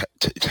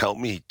 tell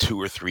me 2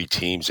 or 3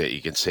 teams that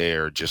you can say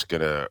are just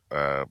going to,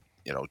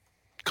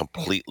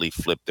 completely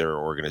flip their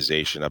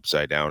organization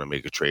upside down and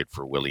make a trade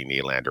for Willy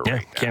Nylander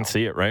right now. Can't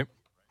see it, right?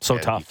 So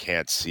and tough. You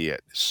can't see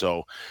it.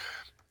 So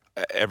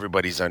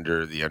everybody's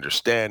under the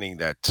understanding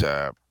that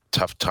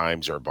tough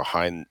times are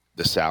behind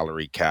the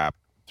salary cap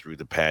through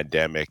the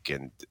pandemic,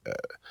 and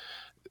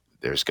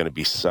there's going to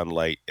be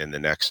sunlight in the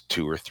next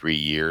 2 or 3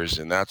 years,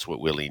 and that's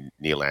what Willy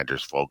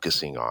Nylander's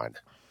focusing on.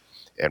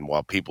 And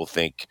while people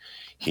think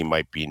he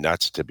might be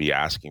nuts to be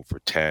asking for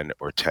 10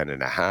 or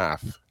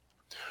 10.5,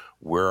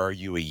 where are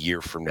you a year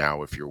from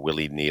now if you're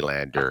Willy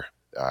Nylander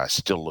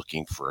still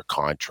looking for a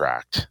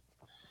contract?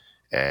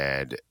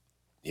 And,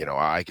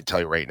 I can tell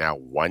you right now,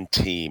 one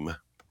team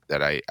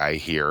that I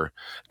hear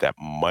that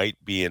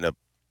might be in a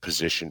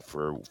position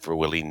for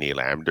Willy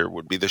Nylander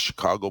would be the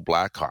Chicago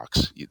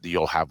Blackhawks.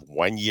 You'll have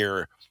 1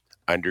 year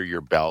under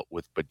your belt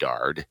with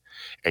Bedard,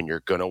 and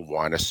you're going to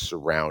want to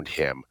surround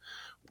him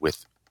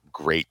with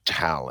great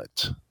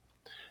talent.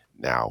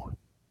 Now,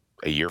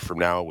 a year from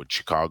now, would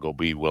Chicago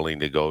be willing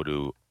to go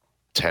to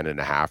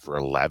 10.5 or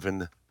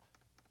 11?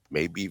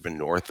 Maybe even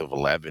north of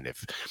 11.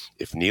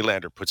 If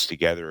Nylander puts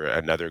together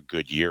another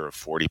good year of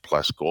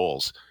 40-plus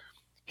goals,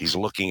 he's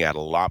looking at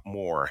a lot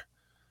more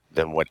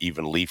than what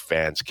even Leaf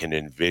fans can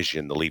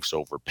envision the Leafs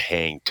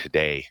overpaying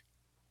today.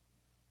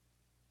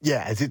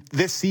 Yeah,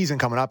 this season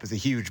coming up is a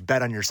huge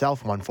bet on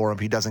yourself one for him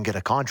if he doesn't get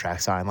a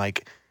contract signed.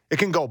 Like, it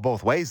can go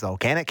both ways, though.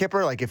 Can it,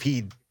 Kipper? Like, if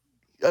he...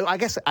 I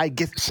guess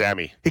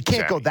Sammy. He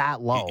can't go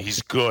that low.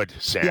 He's good,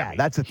 Sammy. Yeah,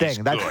 that's the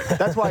thing.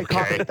 That's why I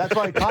caught. That's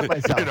why I caught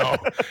myself.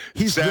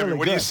 He's Sammy, really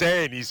what good. are you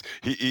saying?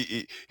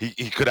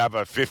 He could have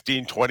a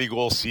 15-20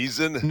 goal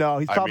season. No,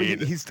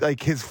 he's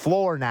like his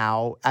floor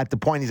now at the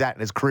point he's at in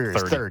his career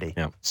is 30.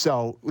 Yeah.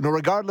 So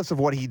regardless of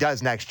what he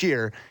does next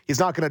year, he's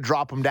not going to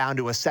drop him down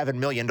to a $7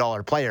 million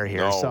player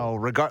here. No.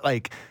 So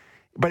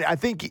but I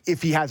think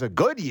if he has a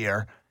good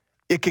year,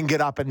 it can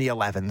get up in the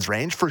 11s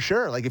range for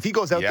sure. Like if he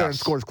goes out there and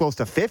scores close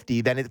to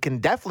 50, then it can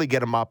definitely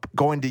get him up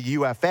going to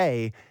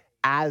UFA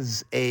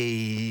as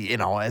a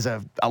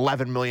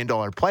 $11 million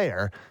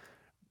player.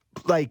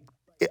 Like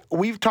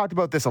we've talked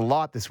about this a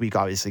lot this week,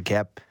 obviously,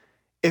 Kip.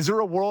 Is there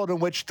a world in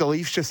which the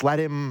Leafs just let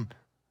him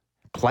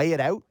play it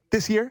out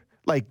this year?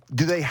 Like,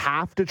 do they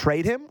have to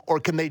trade him, or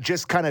can they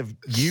just kind of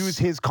use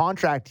his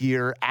contract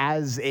year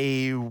as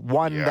a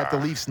one that the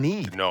Leafs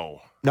need?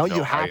 No,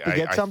 you have to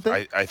get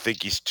something? I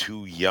think he's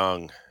too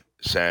young,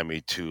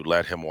 Sammy, to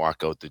let him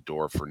walk out the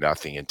door for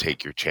nothing and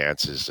take your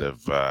chances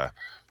of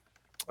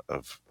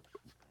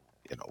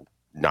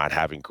not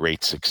having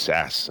great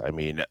success. I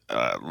mean,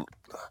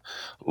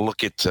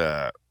 look at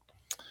the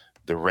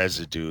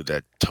residue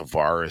that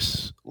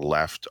Tavares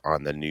left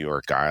on the New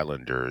York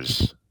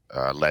Islanders,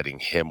 letting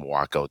him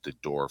walk out the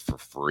door for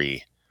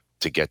free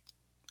to get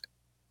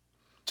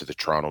to the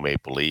Toronto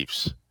Maple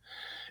Leafs.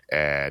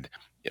 And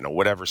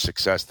whatever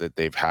success that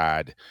they've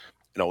had,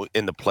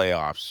 in the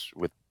playoffs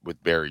with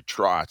Barry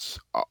Trotz,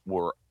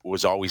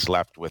 was always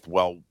left with,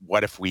 well,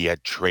 what if we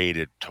had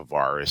traded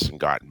Tavares and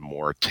gotten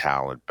more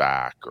talent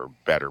back or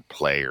better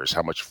players?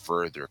 How much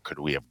further could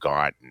we have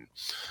gotten?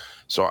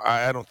 So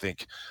I don't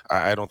think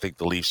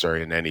the Leafs are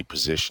in any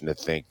position to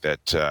think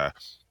that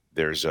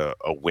there's a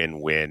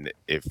win-win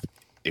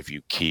if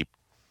you keep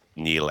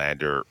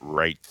Nylander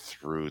right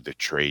through the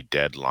trade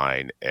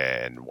deadline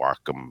and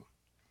walk him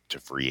to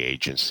free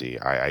agency.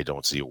 I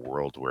don't see a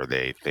world where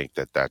they think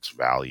that that's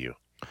value.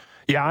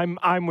 Yeah,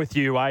 I'm with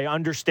you. I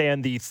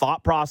understand the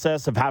thought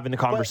process of having the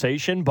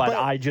conversation, but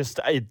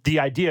the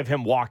idea of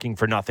him walking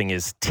for nothing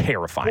is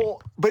terrifying.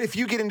 Well, but if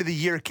you get into the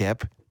year,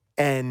 Kip,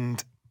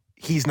 and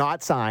he's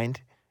not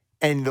signed,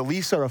 and the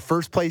Leafs are a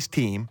first-place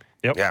team,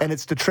 and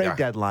it's the trade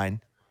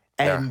deadline,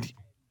 and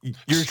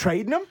you're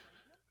trading him?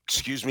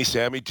 Excuse me,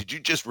 Sammy, did you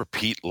just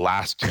repeat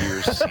last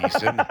year's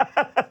season?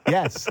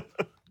 Yes.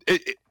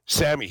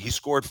 Sammy, he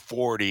scored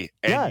 40,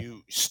 and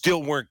you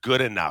still weren't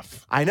good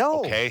enough. I know.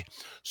 Okay?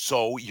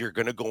 So you're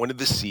going to go into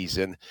the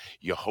season.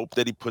 You hope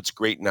that he puts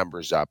great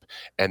numbers up,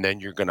 and then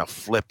you're going to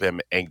flip him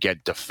and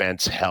get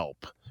defense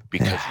help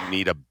because you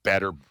need a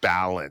better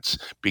balance,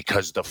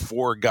 because the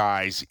 4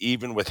 guys,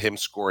 even with him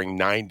scoring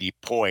 90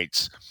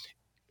 points,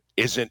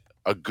 isn't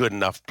a good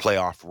enough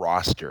playoff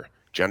roster.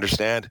 Do you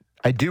understand?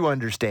 I do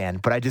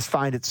understand, but I just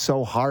find it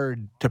so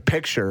hard to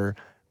picture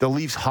the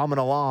Leafs humming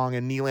along,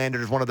 and Nylander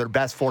is one of their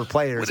best 4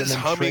 players. What is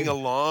humming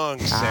along,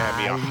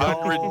 Sammy?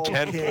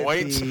 110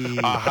 points,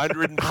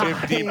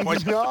 115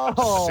 points.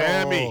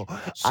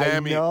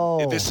 Sammy,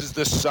 this is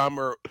the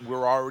summer.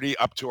 We're already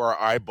up to our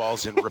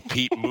eyeballs in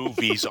repeat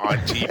movies on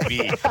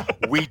TV.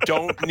 We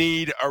don't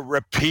need a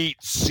repeat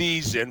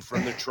season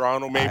from the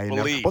Toronto Maple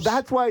Leafs. Well,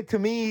 that's why, to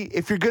me,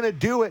 if you're going to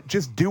do it,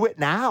 just do it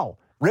now.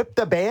 Rip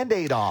the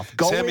Band-Aid off.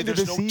 Go Sammy, into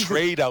there's the no season.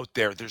 trade out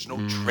there. There's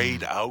no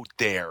trade out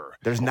there.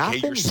 There's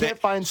nothing? You can't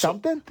find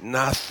something?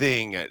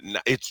 Nothing.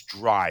 It's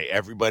dry.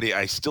 Everybody,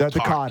 I still At the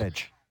talk.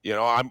 cottage. You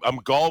know, I'm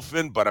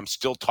golfing, but I'm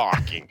still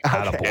talking.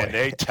 Attaboy. And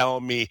they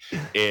tell me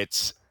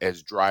it's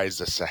as dry as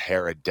the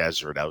Sahara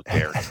Desert out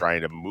there,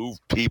 trying to move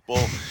people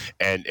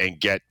and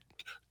get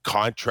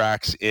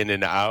contracts in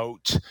and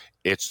out.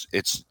 It's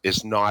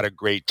not a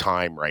great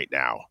time right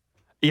now.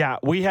 Yeah,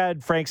 we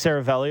had Frank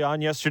Saravelli on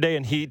yesterday,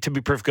 and he, to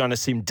be perfectly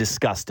honest, seemed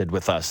disgusted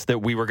with us that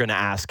we were going to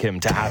ask him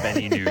to have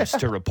any news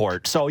to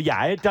report. So,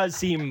 yeah, it does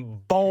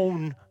seem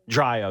bone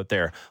dry out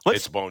there.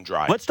 It's bone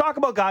dry. Let's talk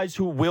about guys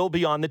who will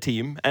be on the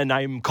team, and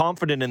I'm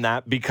confident in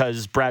that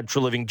because Brad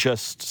Treliving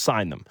just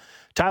signed them.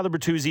 Tyler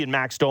Bertuzzi and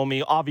Max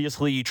Domi.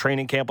 Obviously,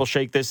 training camp will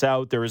shake this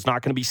out. There is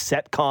not going to be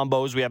set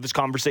combos. We have this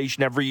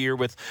conversation every year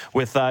with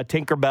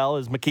Tinkerbell,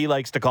 as McKee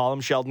likes to call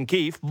him, Sheldon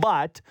Keefe.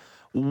 But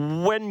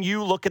when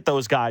you look at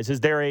those guys,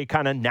 is there a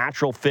kind of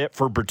natural fit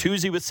for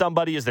Bertuzzi with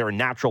somebody? Is there a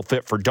natural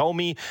fit for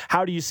Domi?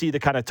 How do you see the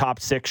kind of top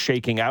 6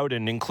 shaking out,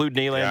 and include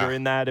Nylander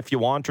in that if you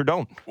want or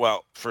don't?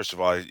 Well, first of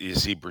all, you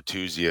see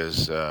Bertuzzi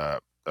as a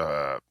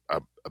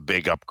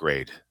big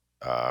upgrade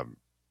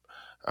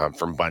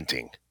from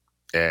Bunting.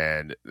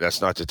 And that's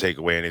not to take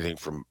away anything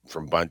from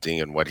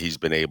Bunting and what he's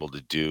been able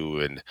to do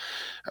and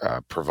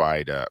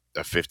provide a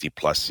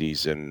 50-plus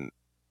season,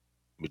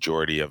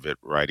 majority of it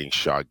riding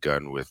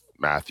shotgun with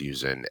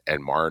Matthews and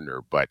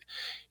Marner, but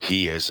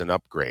he is an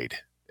upgrade.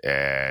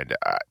 And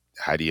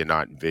how do you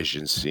not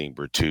envision seeing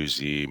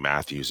Bertuzzi,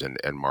 Matthews, and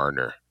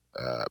Marner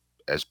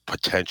as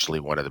potentially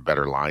one of the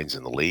better lines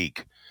in the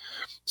league?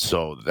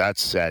 So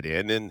that's set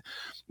in, and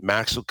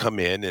Max will come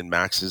in, and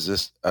Max is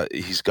this.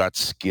 He's got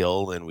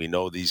skill, and we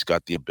know that he's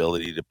got the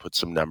ability to put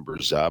some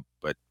numbers up.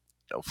 But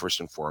first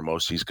and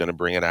foremost, he's going to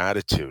bring an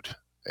attitude,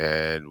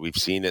 and we've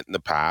seen it in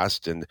the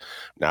past. And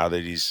now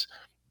that he's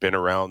been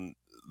around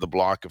the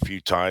block a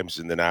few times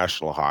in the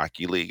National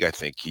Hockey League, I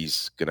think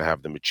he's going to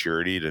have the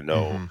maturity to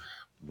know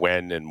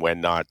when and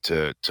when not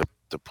to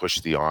push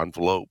the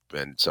envelope.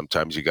 And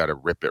sometimes you got to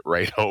rip it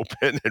right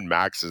open. And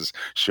Max has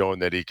shown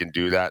that he can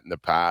do that in the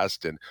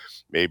past. And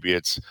maybe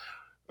it's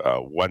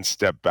one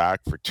step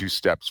back for 2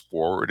 steps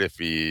forward if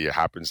he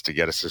happens to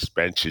get a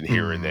suspension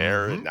here and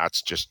there. And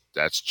that's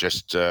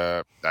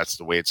the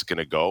way it's going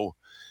to go.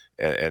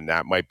 And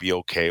that might be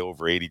okay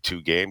over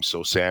 82 games.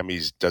 So Sammy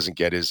doesn't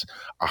get his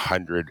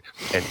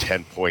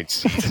 110-point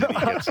season.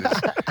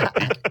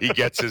 He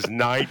gets his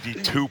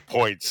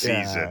 92-point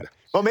season.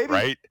 Well,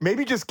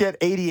 maybe just get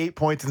 88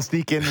 points and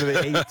sneak into the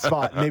 8th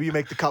spot. Maybe you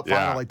make the cup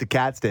final like the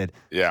Cats did.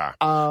 Yeah.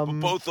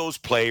 Both those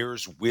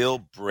players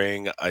will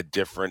bring a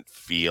different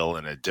feel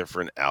and a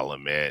different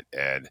element,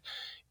 and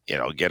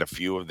get a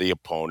few of the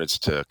opponents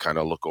to kind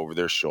of look over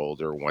their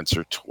shoulder once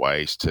or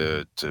twice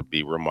to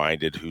be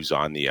reminded who's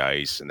on the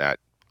ice, and that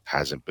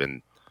hasn't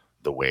been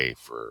the way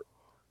for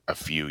a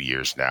few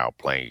years now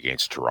playing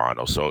against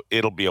Toronto. So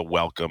it'll be a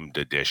welcomed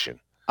addition.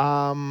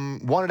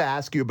 Wanted to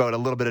ask you about a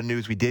little bit of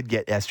news we did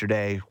get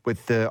yesterday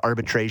with the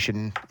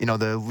arbitration.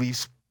 The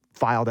Leafs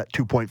filed at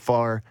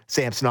 2.4,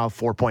 Samsonov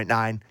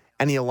 4.9.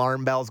 Any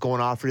alarm bells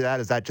going off for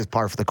that? Is that just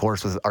par for the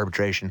course with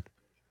arbitration?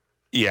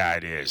 Yeah,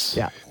 it is.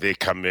 Yeah. They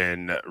come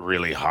in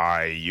really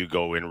high, you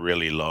go in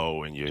really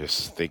low, and you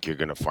just think you're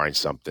going to find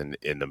something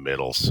in the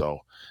middle.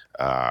 So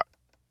I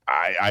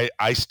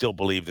still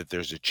believe that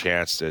there's a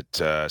chance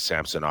that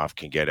Samsonov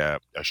can get a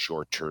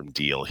short-term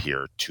deal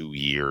here, 2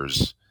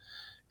 years,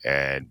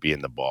 and be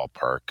in the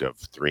ballpark of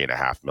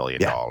 $3.5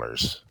 million.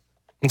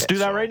 Let's do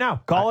that right now.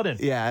 Call it in.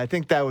 Yeah, I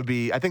think that would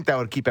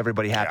keep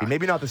everybody happy. Yeah.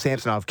 Maybe not the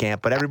Samsonov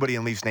camp, but everybody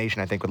in Leafs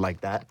Nation, I think, would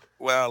like that.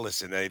 Well,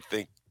 listen, I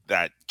think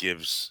that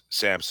gives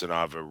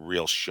Samsonov a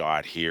real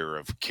shot here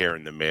of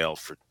carrying the mail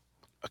for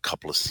a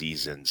couple of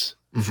seasons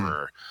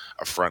for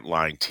a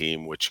frontline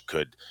team, which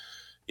could,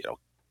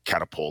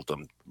 catapult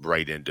him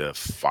right into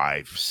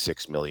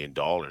 $5-6 million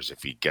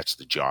if he gets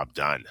the job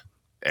done.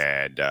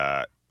 And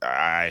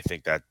I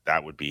think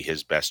that would be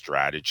his best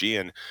strategy.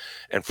 And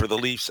for the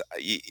Leafs,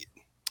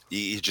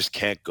 you just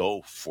can't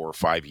go 4 or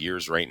 5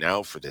 years right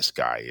now for this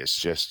guy. It's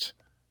just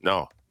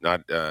not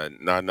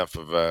enough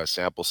of a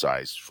sample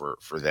size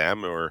for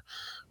them or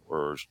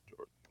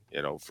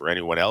for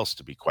anyone else,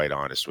 to be quite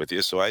honest with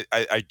you. So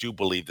I do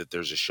believe that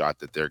there's a shot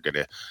that they're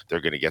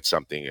gonna get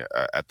something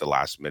at the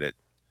last minute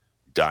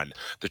done.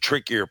 The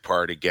trickier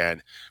part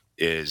again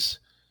is,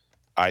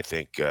 I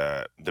think,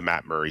 the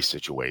Matt Murray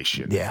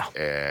situation,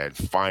 and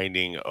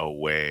finding a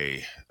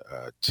way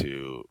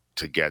to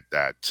get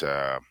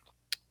that.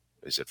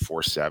 Is it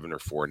 4.7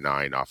 or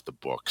 4.9 off the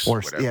books?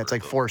 It's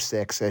like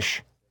 4.6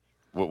 ish.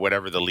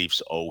 whatever the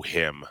Leafs owe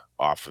him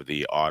off of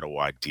the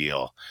Ottawa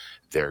deal,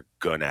 they're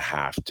gonna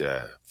have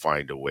to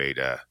find a way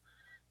to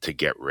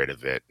get rid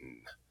of it.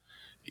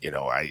 And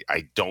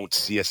I don't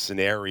see a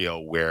scenario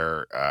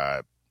where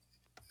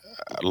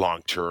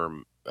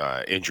long-term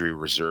injury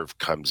reserve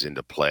comes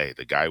into play.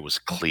 The guy was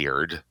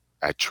cleared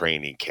at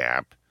training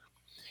camp.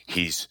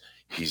 He's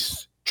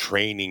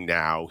training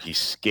now. He's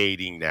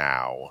skating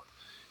now,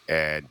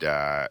 and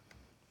I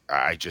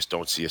just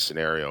don't see a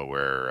scenario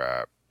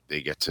where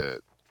they get to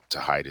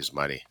hide his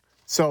money.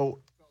 So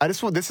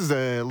this is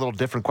a little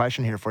different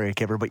question here for you,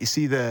 Kipper, but you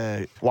see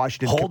the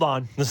Washington. Hold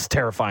on. This is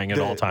terrifying at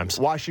all times.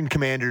 Washington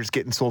Commanders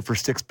getting sold for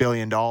 $6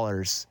 billion.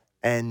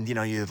 And,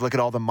 you look at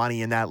all the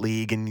money in that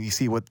league and you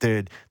see what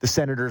the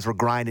Senators were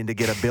grinding to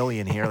get $1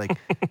 billion here. Like,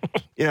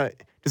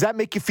 does that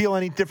make you feel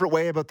any different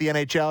way about the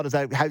NHL?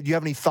 Do you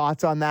have any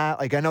thoughts on that?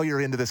 Like, I know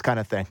you're into this kind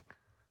of thing.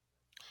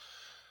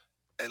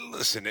 And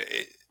listen,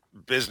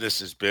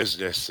 business is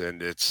business,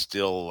 and it's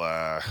still,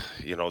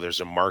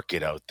 there's a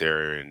market out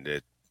there,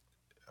 and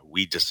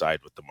we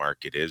decide what the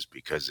market is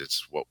because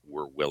it's what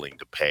we're willing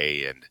to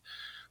pay. And,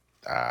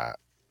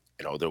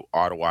 the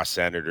Ottawa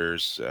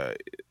Senators,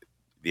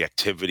 the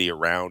activity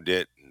around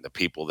it, and the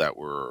people that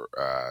were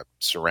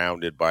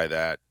surrounded by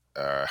that,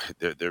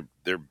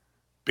 they're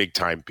big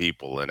time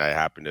people, and I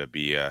happen to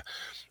be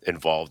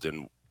involved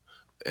in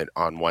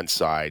on one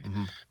side.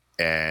 Mm-hmm.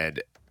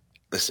 And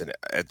listen,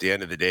 at the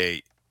end of the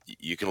day,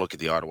 you can look at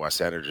the Ottawa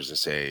Senators and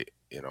say,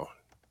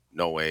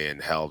 no way in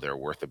hell they're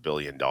worth $1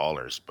 billion,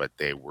 but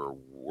they were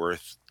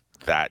worth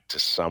that to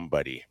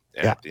somebody.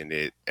 Yeah.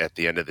 And at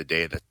the end of the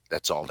day,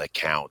 that's all that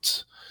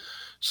counts.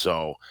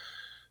 So,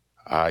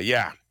 I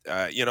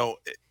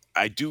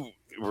do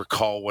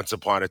recall once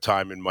upon a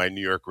time in my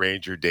New York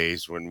Ranger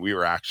days when we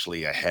were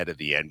actually ahead of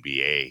the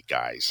NBA,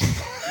 guys.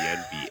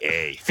 The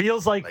NBA.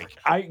 Feels like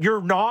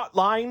you're not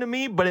lying to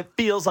me, but it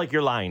feels like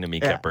you're lying to me,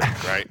 Kipper.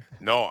 Right?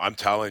 No, I'm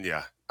telling you.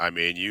 I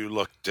mean, you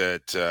looked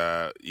at,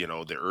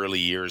 the early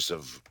years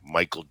of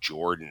Michael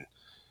Jordan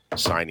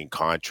signing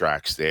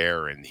contracts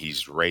there, and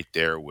he's right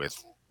there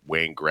with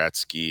Wayne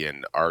Gretzky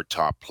and our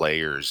top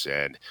players,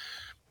 and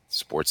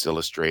Sports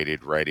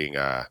Illustrated writing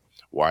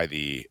why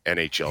the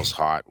NHL's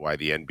hot, why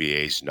the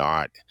NBA's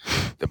not.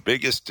 The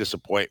biggest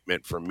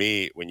disappointment for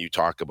me when you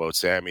talk about,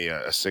 Sammy,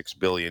 a $6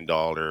 billion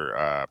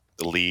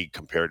league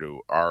compared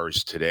to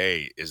ours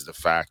today is the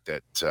fact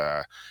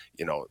that,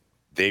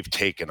 they've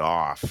taken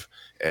off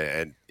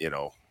and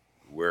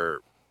we're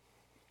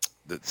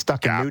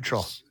stuck in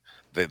neutral.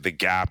 The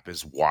gap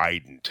is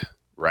widened,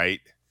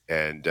 right?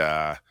 And,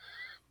 I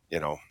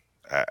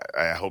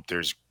hope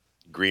there's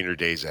greener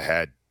days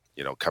ahead,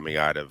 coming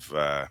out of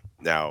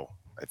now.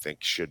 I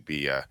think should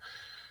be a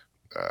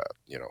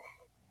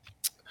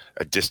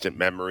distant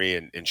memory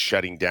and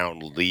shutting down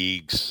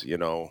leagues,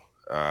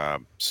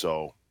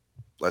 so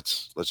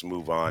let's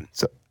move on.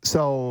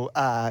 So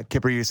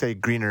Kipper, you say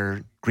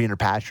greener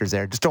pastures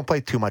there. Just don't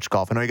play too much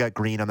golf. I know you got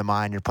green on the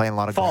mind. You're playing a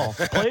lot of golf.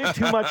 Play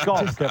too much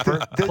golf,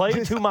 Kipper.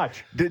 Play too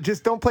much.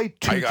 Just don't play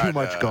too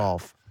much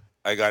golf.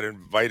 I got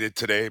invited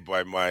today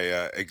by my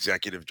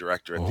executive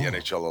director at the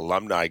NHL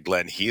alumni,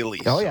 Glenn Healy.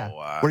 Oh, yeah. So,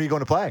 where are you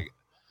going to play?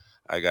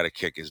 I got to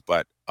kick his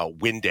butt. A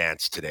wind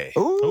dance today.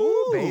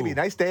 Ooh, baby.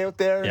 Nice day out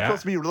there. Yeah. It's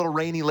supposed to be a little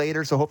rainy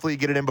later, so hopefully you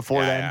get it in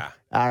before then. Yeah.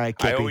 All right,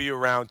 Kippy. I owe you a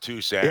round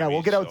too, Sammy. Yeah,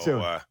 we'll get out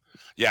soon.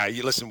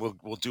 You listen,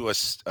 we'll do a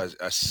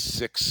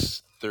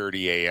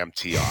 6:30 a.m.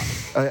 tee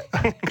off. He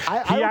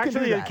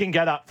actually can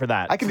get up for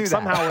that. I can do that.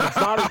 Somehow it's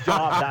not his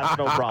job. That's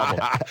no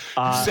problem.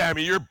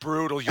 Sammy, you're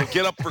brutal. You'll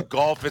get up for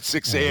golf at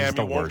 6 a.m.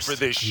 You won't for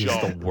this show.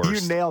 He's the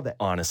worst. You nailed it.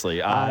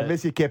 Honestly.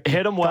 Miss you, Kippy.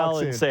 Hit him well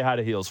and say hi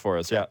to Heels for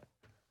us. Yeah.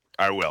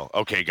 I will.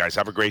 Okay, guys.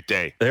 Have a great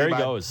day. There he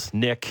goes.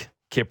 Nick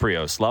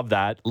Kypreos. Love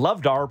that.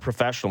 Loved our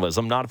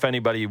professionalism. Not if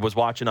anybody was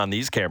watching on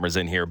these cameras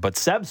in here, but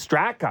Seb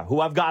Straka, who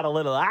I've got a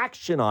little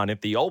action on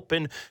at the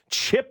Open,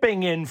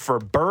 chipping in for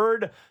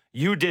Bird.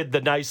 You did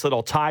the nice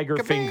little tiger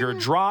finger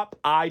drop.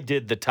 I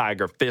did the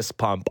tiger fist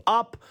pump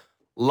up.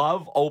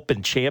 Love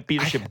Open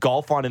Championship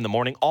golf on in the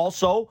morning.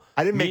 Also,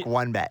 I didn't make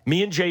one bet.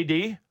 Me and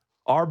JD,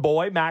 our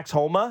boy, Max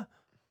Homa,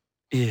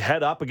 he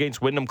head up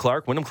against Wyndham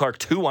Clark. Wyndham Clark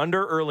 2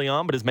 under early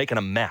on, but is making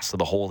a mess of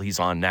the hole he's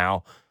on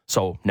now.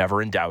 So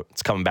never in doubt.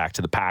 It's coming back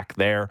to the pack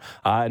there.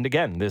 And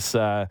again, this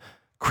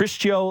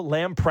Christio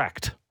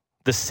Lamprecht,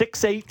 the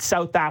 6'8"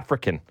 South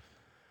African,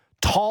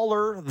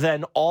 taller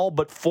than all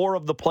but 4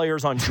 of the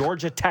players on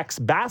Georgia Tech's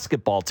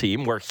basketball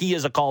team, where he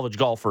is a college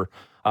golfer,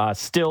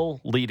 still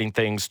leading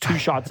things 2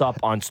 shots up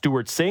on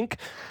Stuart Sink,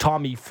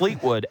 Tommy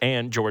Fleetwood,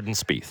 and Jordan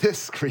Spieth.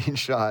 This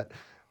screenshot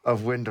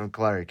of Wyndham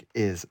Clark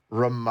is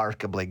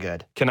remarkably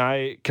good. Can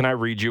I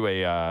read you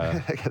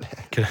that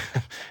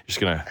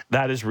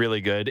is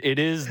really good. It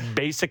is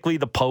basically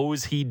the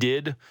pose he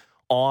did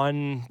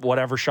on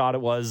whatever shot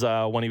it was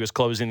when he was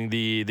closing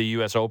the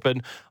U.S.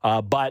 Open,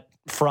 but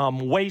from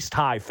waist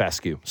high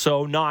fescue.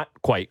 So not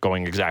quite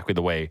going exactly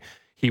the way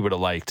he would have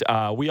liked.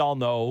 We all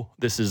know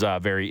this is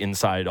very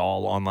inside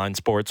all online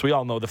sports. We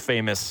all know the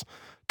famous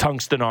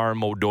tungsten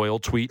arm O'Doyle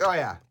tweet. Oh,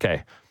 yeah.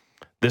 Okay.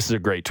 This is a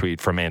great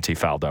tweet from Antti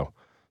Faldo.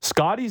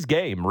 Scotty's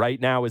game right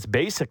now is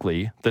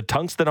basically the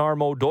Tungsten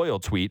Arm O'Doyle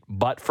tweet,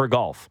 but for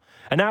golf.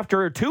 And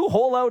after 2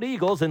 hole-out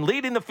eagles and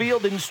leading the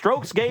field in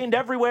strokes gained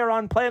everywhere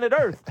on planet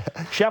Earth,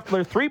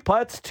 Scheffler 3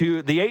 putts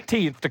to the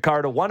 18th to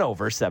card a 1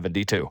 over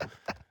 72.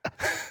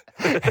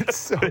 It's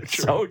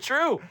so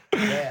true.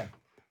 Man.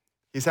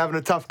 He's having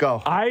a tough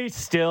go. Hey,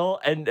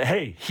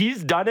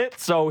 he's done it,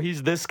 so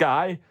he's this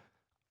guy.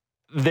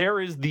 There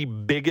is the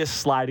biggest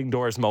sliding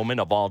doors moment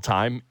of all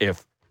time.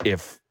 If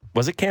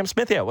was it Cam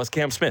Smith? Yeah, it was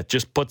Cam Smith.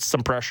 Just puts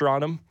some pressure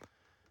on him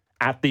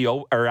at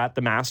the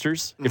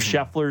Masters. If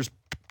Scheffler's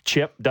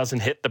chip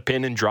doesn't hit the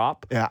pin and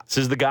drop. Yeah. This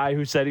is the guy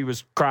who said he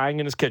was crying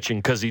in his kitchen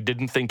because he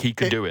didn't think he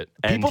could do it.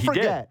 And people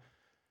forget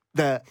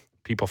the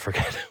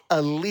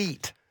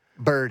elite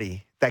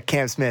birdie that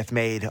Cam Smith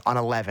made on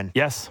 11.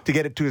 Yes. To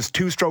get it to his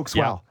 2-stroke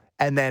swell.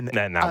 And then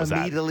that was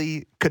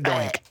immediately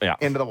kadoink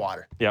into the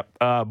water.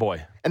 Yep.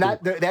 Boy. And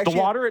that the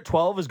water at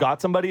 12 has got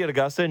somebody at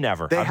Augusta?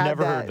 Never. I've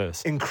never heard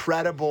this.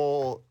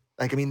 Incredible.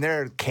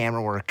 Their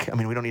camera work. I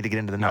mean, we don't need to get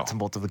into the nuts and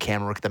bolts of the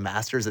camera work at the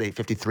Masters at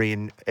 8:53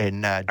 in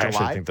July. I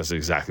actually think this is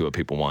exactly what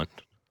people want.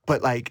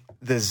 But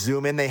the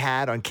zoom in they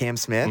had on Cam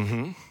Smith,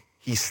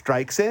 he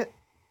strikes it,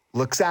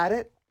 looks at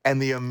it, and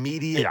the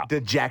immediate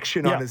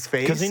dejection on his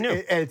face. Because he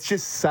knew. It's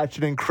just such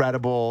an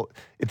incredible.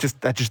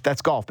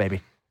 That's golf,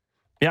 baby.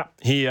 Yeah,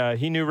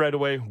 he knew right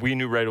away. We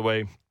knew right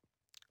away.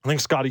 I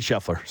think Scotty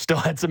Scheffler still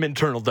had some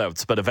internal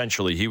doubts, but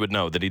eventually he would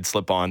know that he'd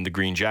slip on the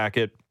green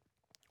jacket.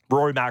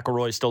 Rory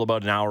McIlroy still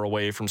about an hour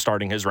away from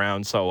starting his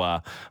round, so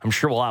I'm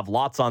sure we'll have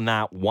lots on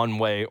that one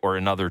way or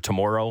another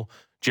tomorrow.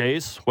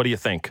 Jays, what do you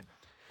think?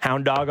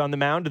 Hound Dog on the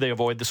mound? Do they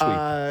avoid the sweep?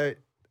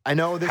 I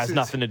know this has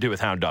nothing to do with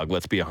Hound Dog.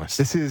 Let's be honest.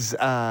 This is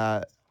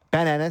Ben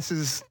Ennis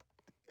is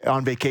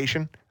on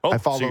vacation. Oh,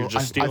 so you're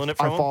just stealing it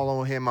from him? I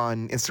follow him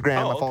on Instagram.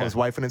 I follow his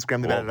wife on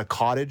Instagram. They've been at a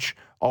cottage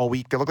all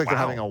week. They look like they're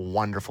having a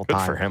wonderful time.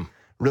 Good for him.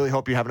 Really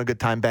hope you're having a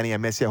good time, Benny. I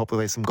miss you. I hope we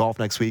play some golf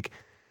next week.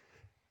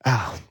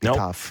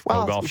 Tough.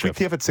 Well, no golf if we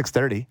tee up at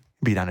 6:30,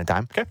 be done in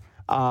time. Okay.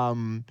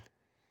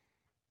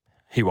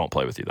 He won't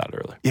play with you that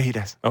early. Yeah, he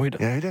does. Oh, he does?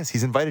 Yeah, he does.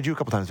 He's invited you a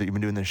couple times, but you've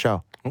been doing this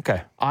show.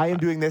 Okay. I am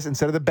doing this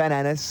instead of the Ben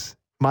Ennis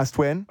must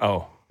win.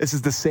 Oh. This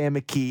is the Sam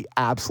McKee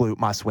absolute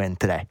must win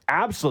today.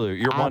 Absolute.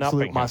 You're one-upping.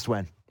 Absolute must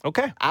win.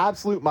 Okay.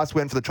 Absolute must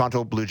win for the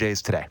Toronto Blue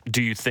Jays today.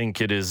 Do you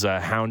think it is a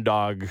Hound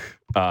Dog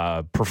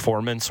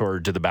performance, or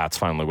did the bats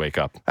finally wake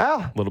up?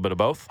 A little bit of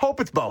both?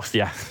 Hope it's both.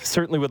 Yeah,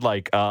 certainly would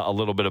like a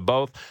little bit of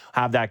both.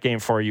 Have that game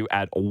for you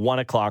at 1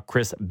 o'clock.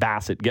 Chris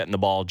Bassett getting the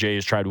ball.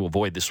 Jays try to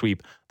avoid the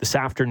sweep this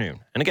afternoon.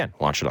 And again,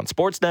 watch it on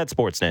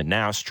Sportsnet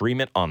Now. Stream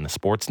it on the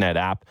Sportsnet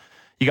app.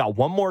 You got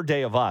one more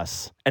day of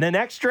us and an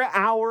extra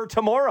hour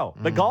tomorrow.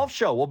 The golf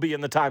show will be in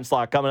the time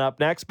slot coming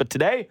up next. But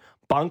today,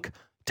 Bunk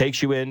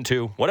takes you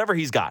into whatever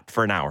he's got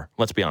for an hour.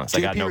 Let's be honest.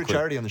 I got no clue.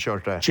 JP Ricciardi on the show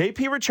today.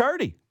 JP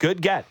Ricciardi.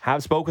 Good get.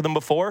 Have spoken with him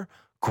before.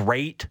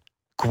 Great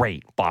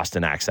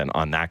Boston accent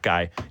on that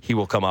guy. He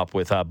will come up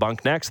with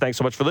Bunk next. Thanks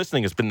so much for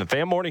listening. It's been the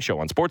Fan Morning Show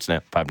on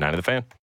Sportsnet 590 The Fan.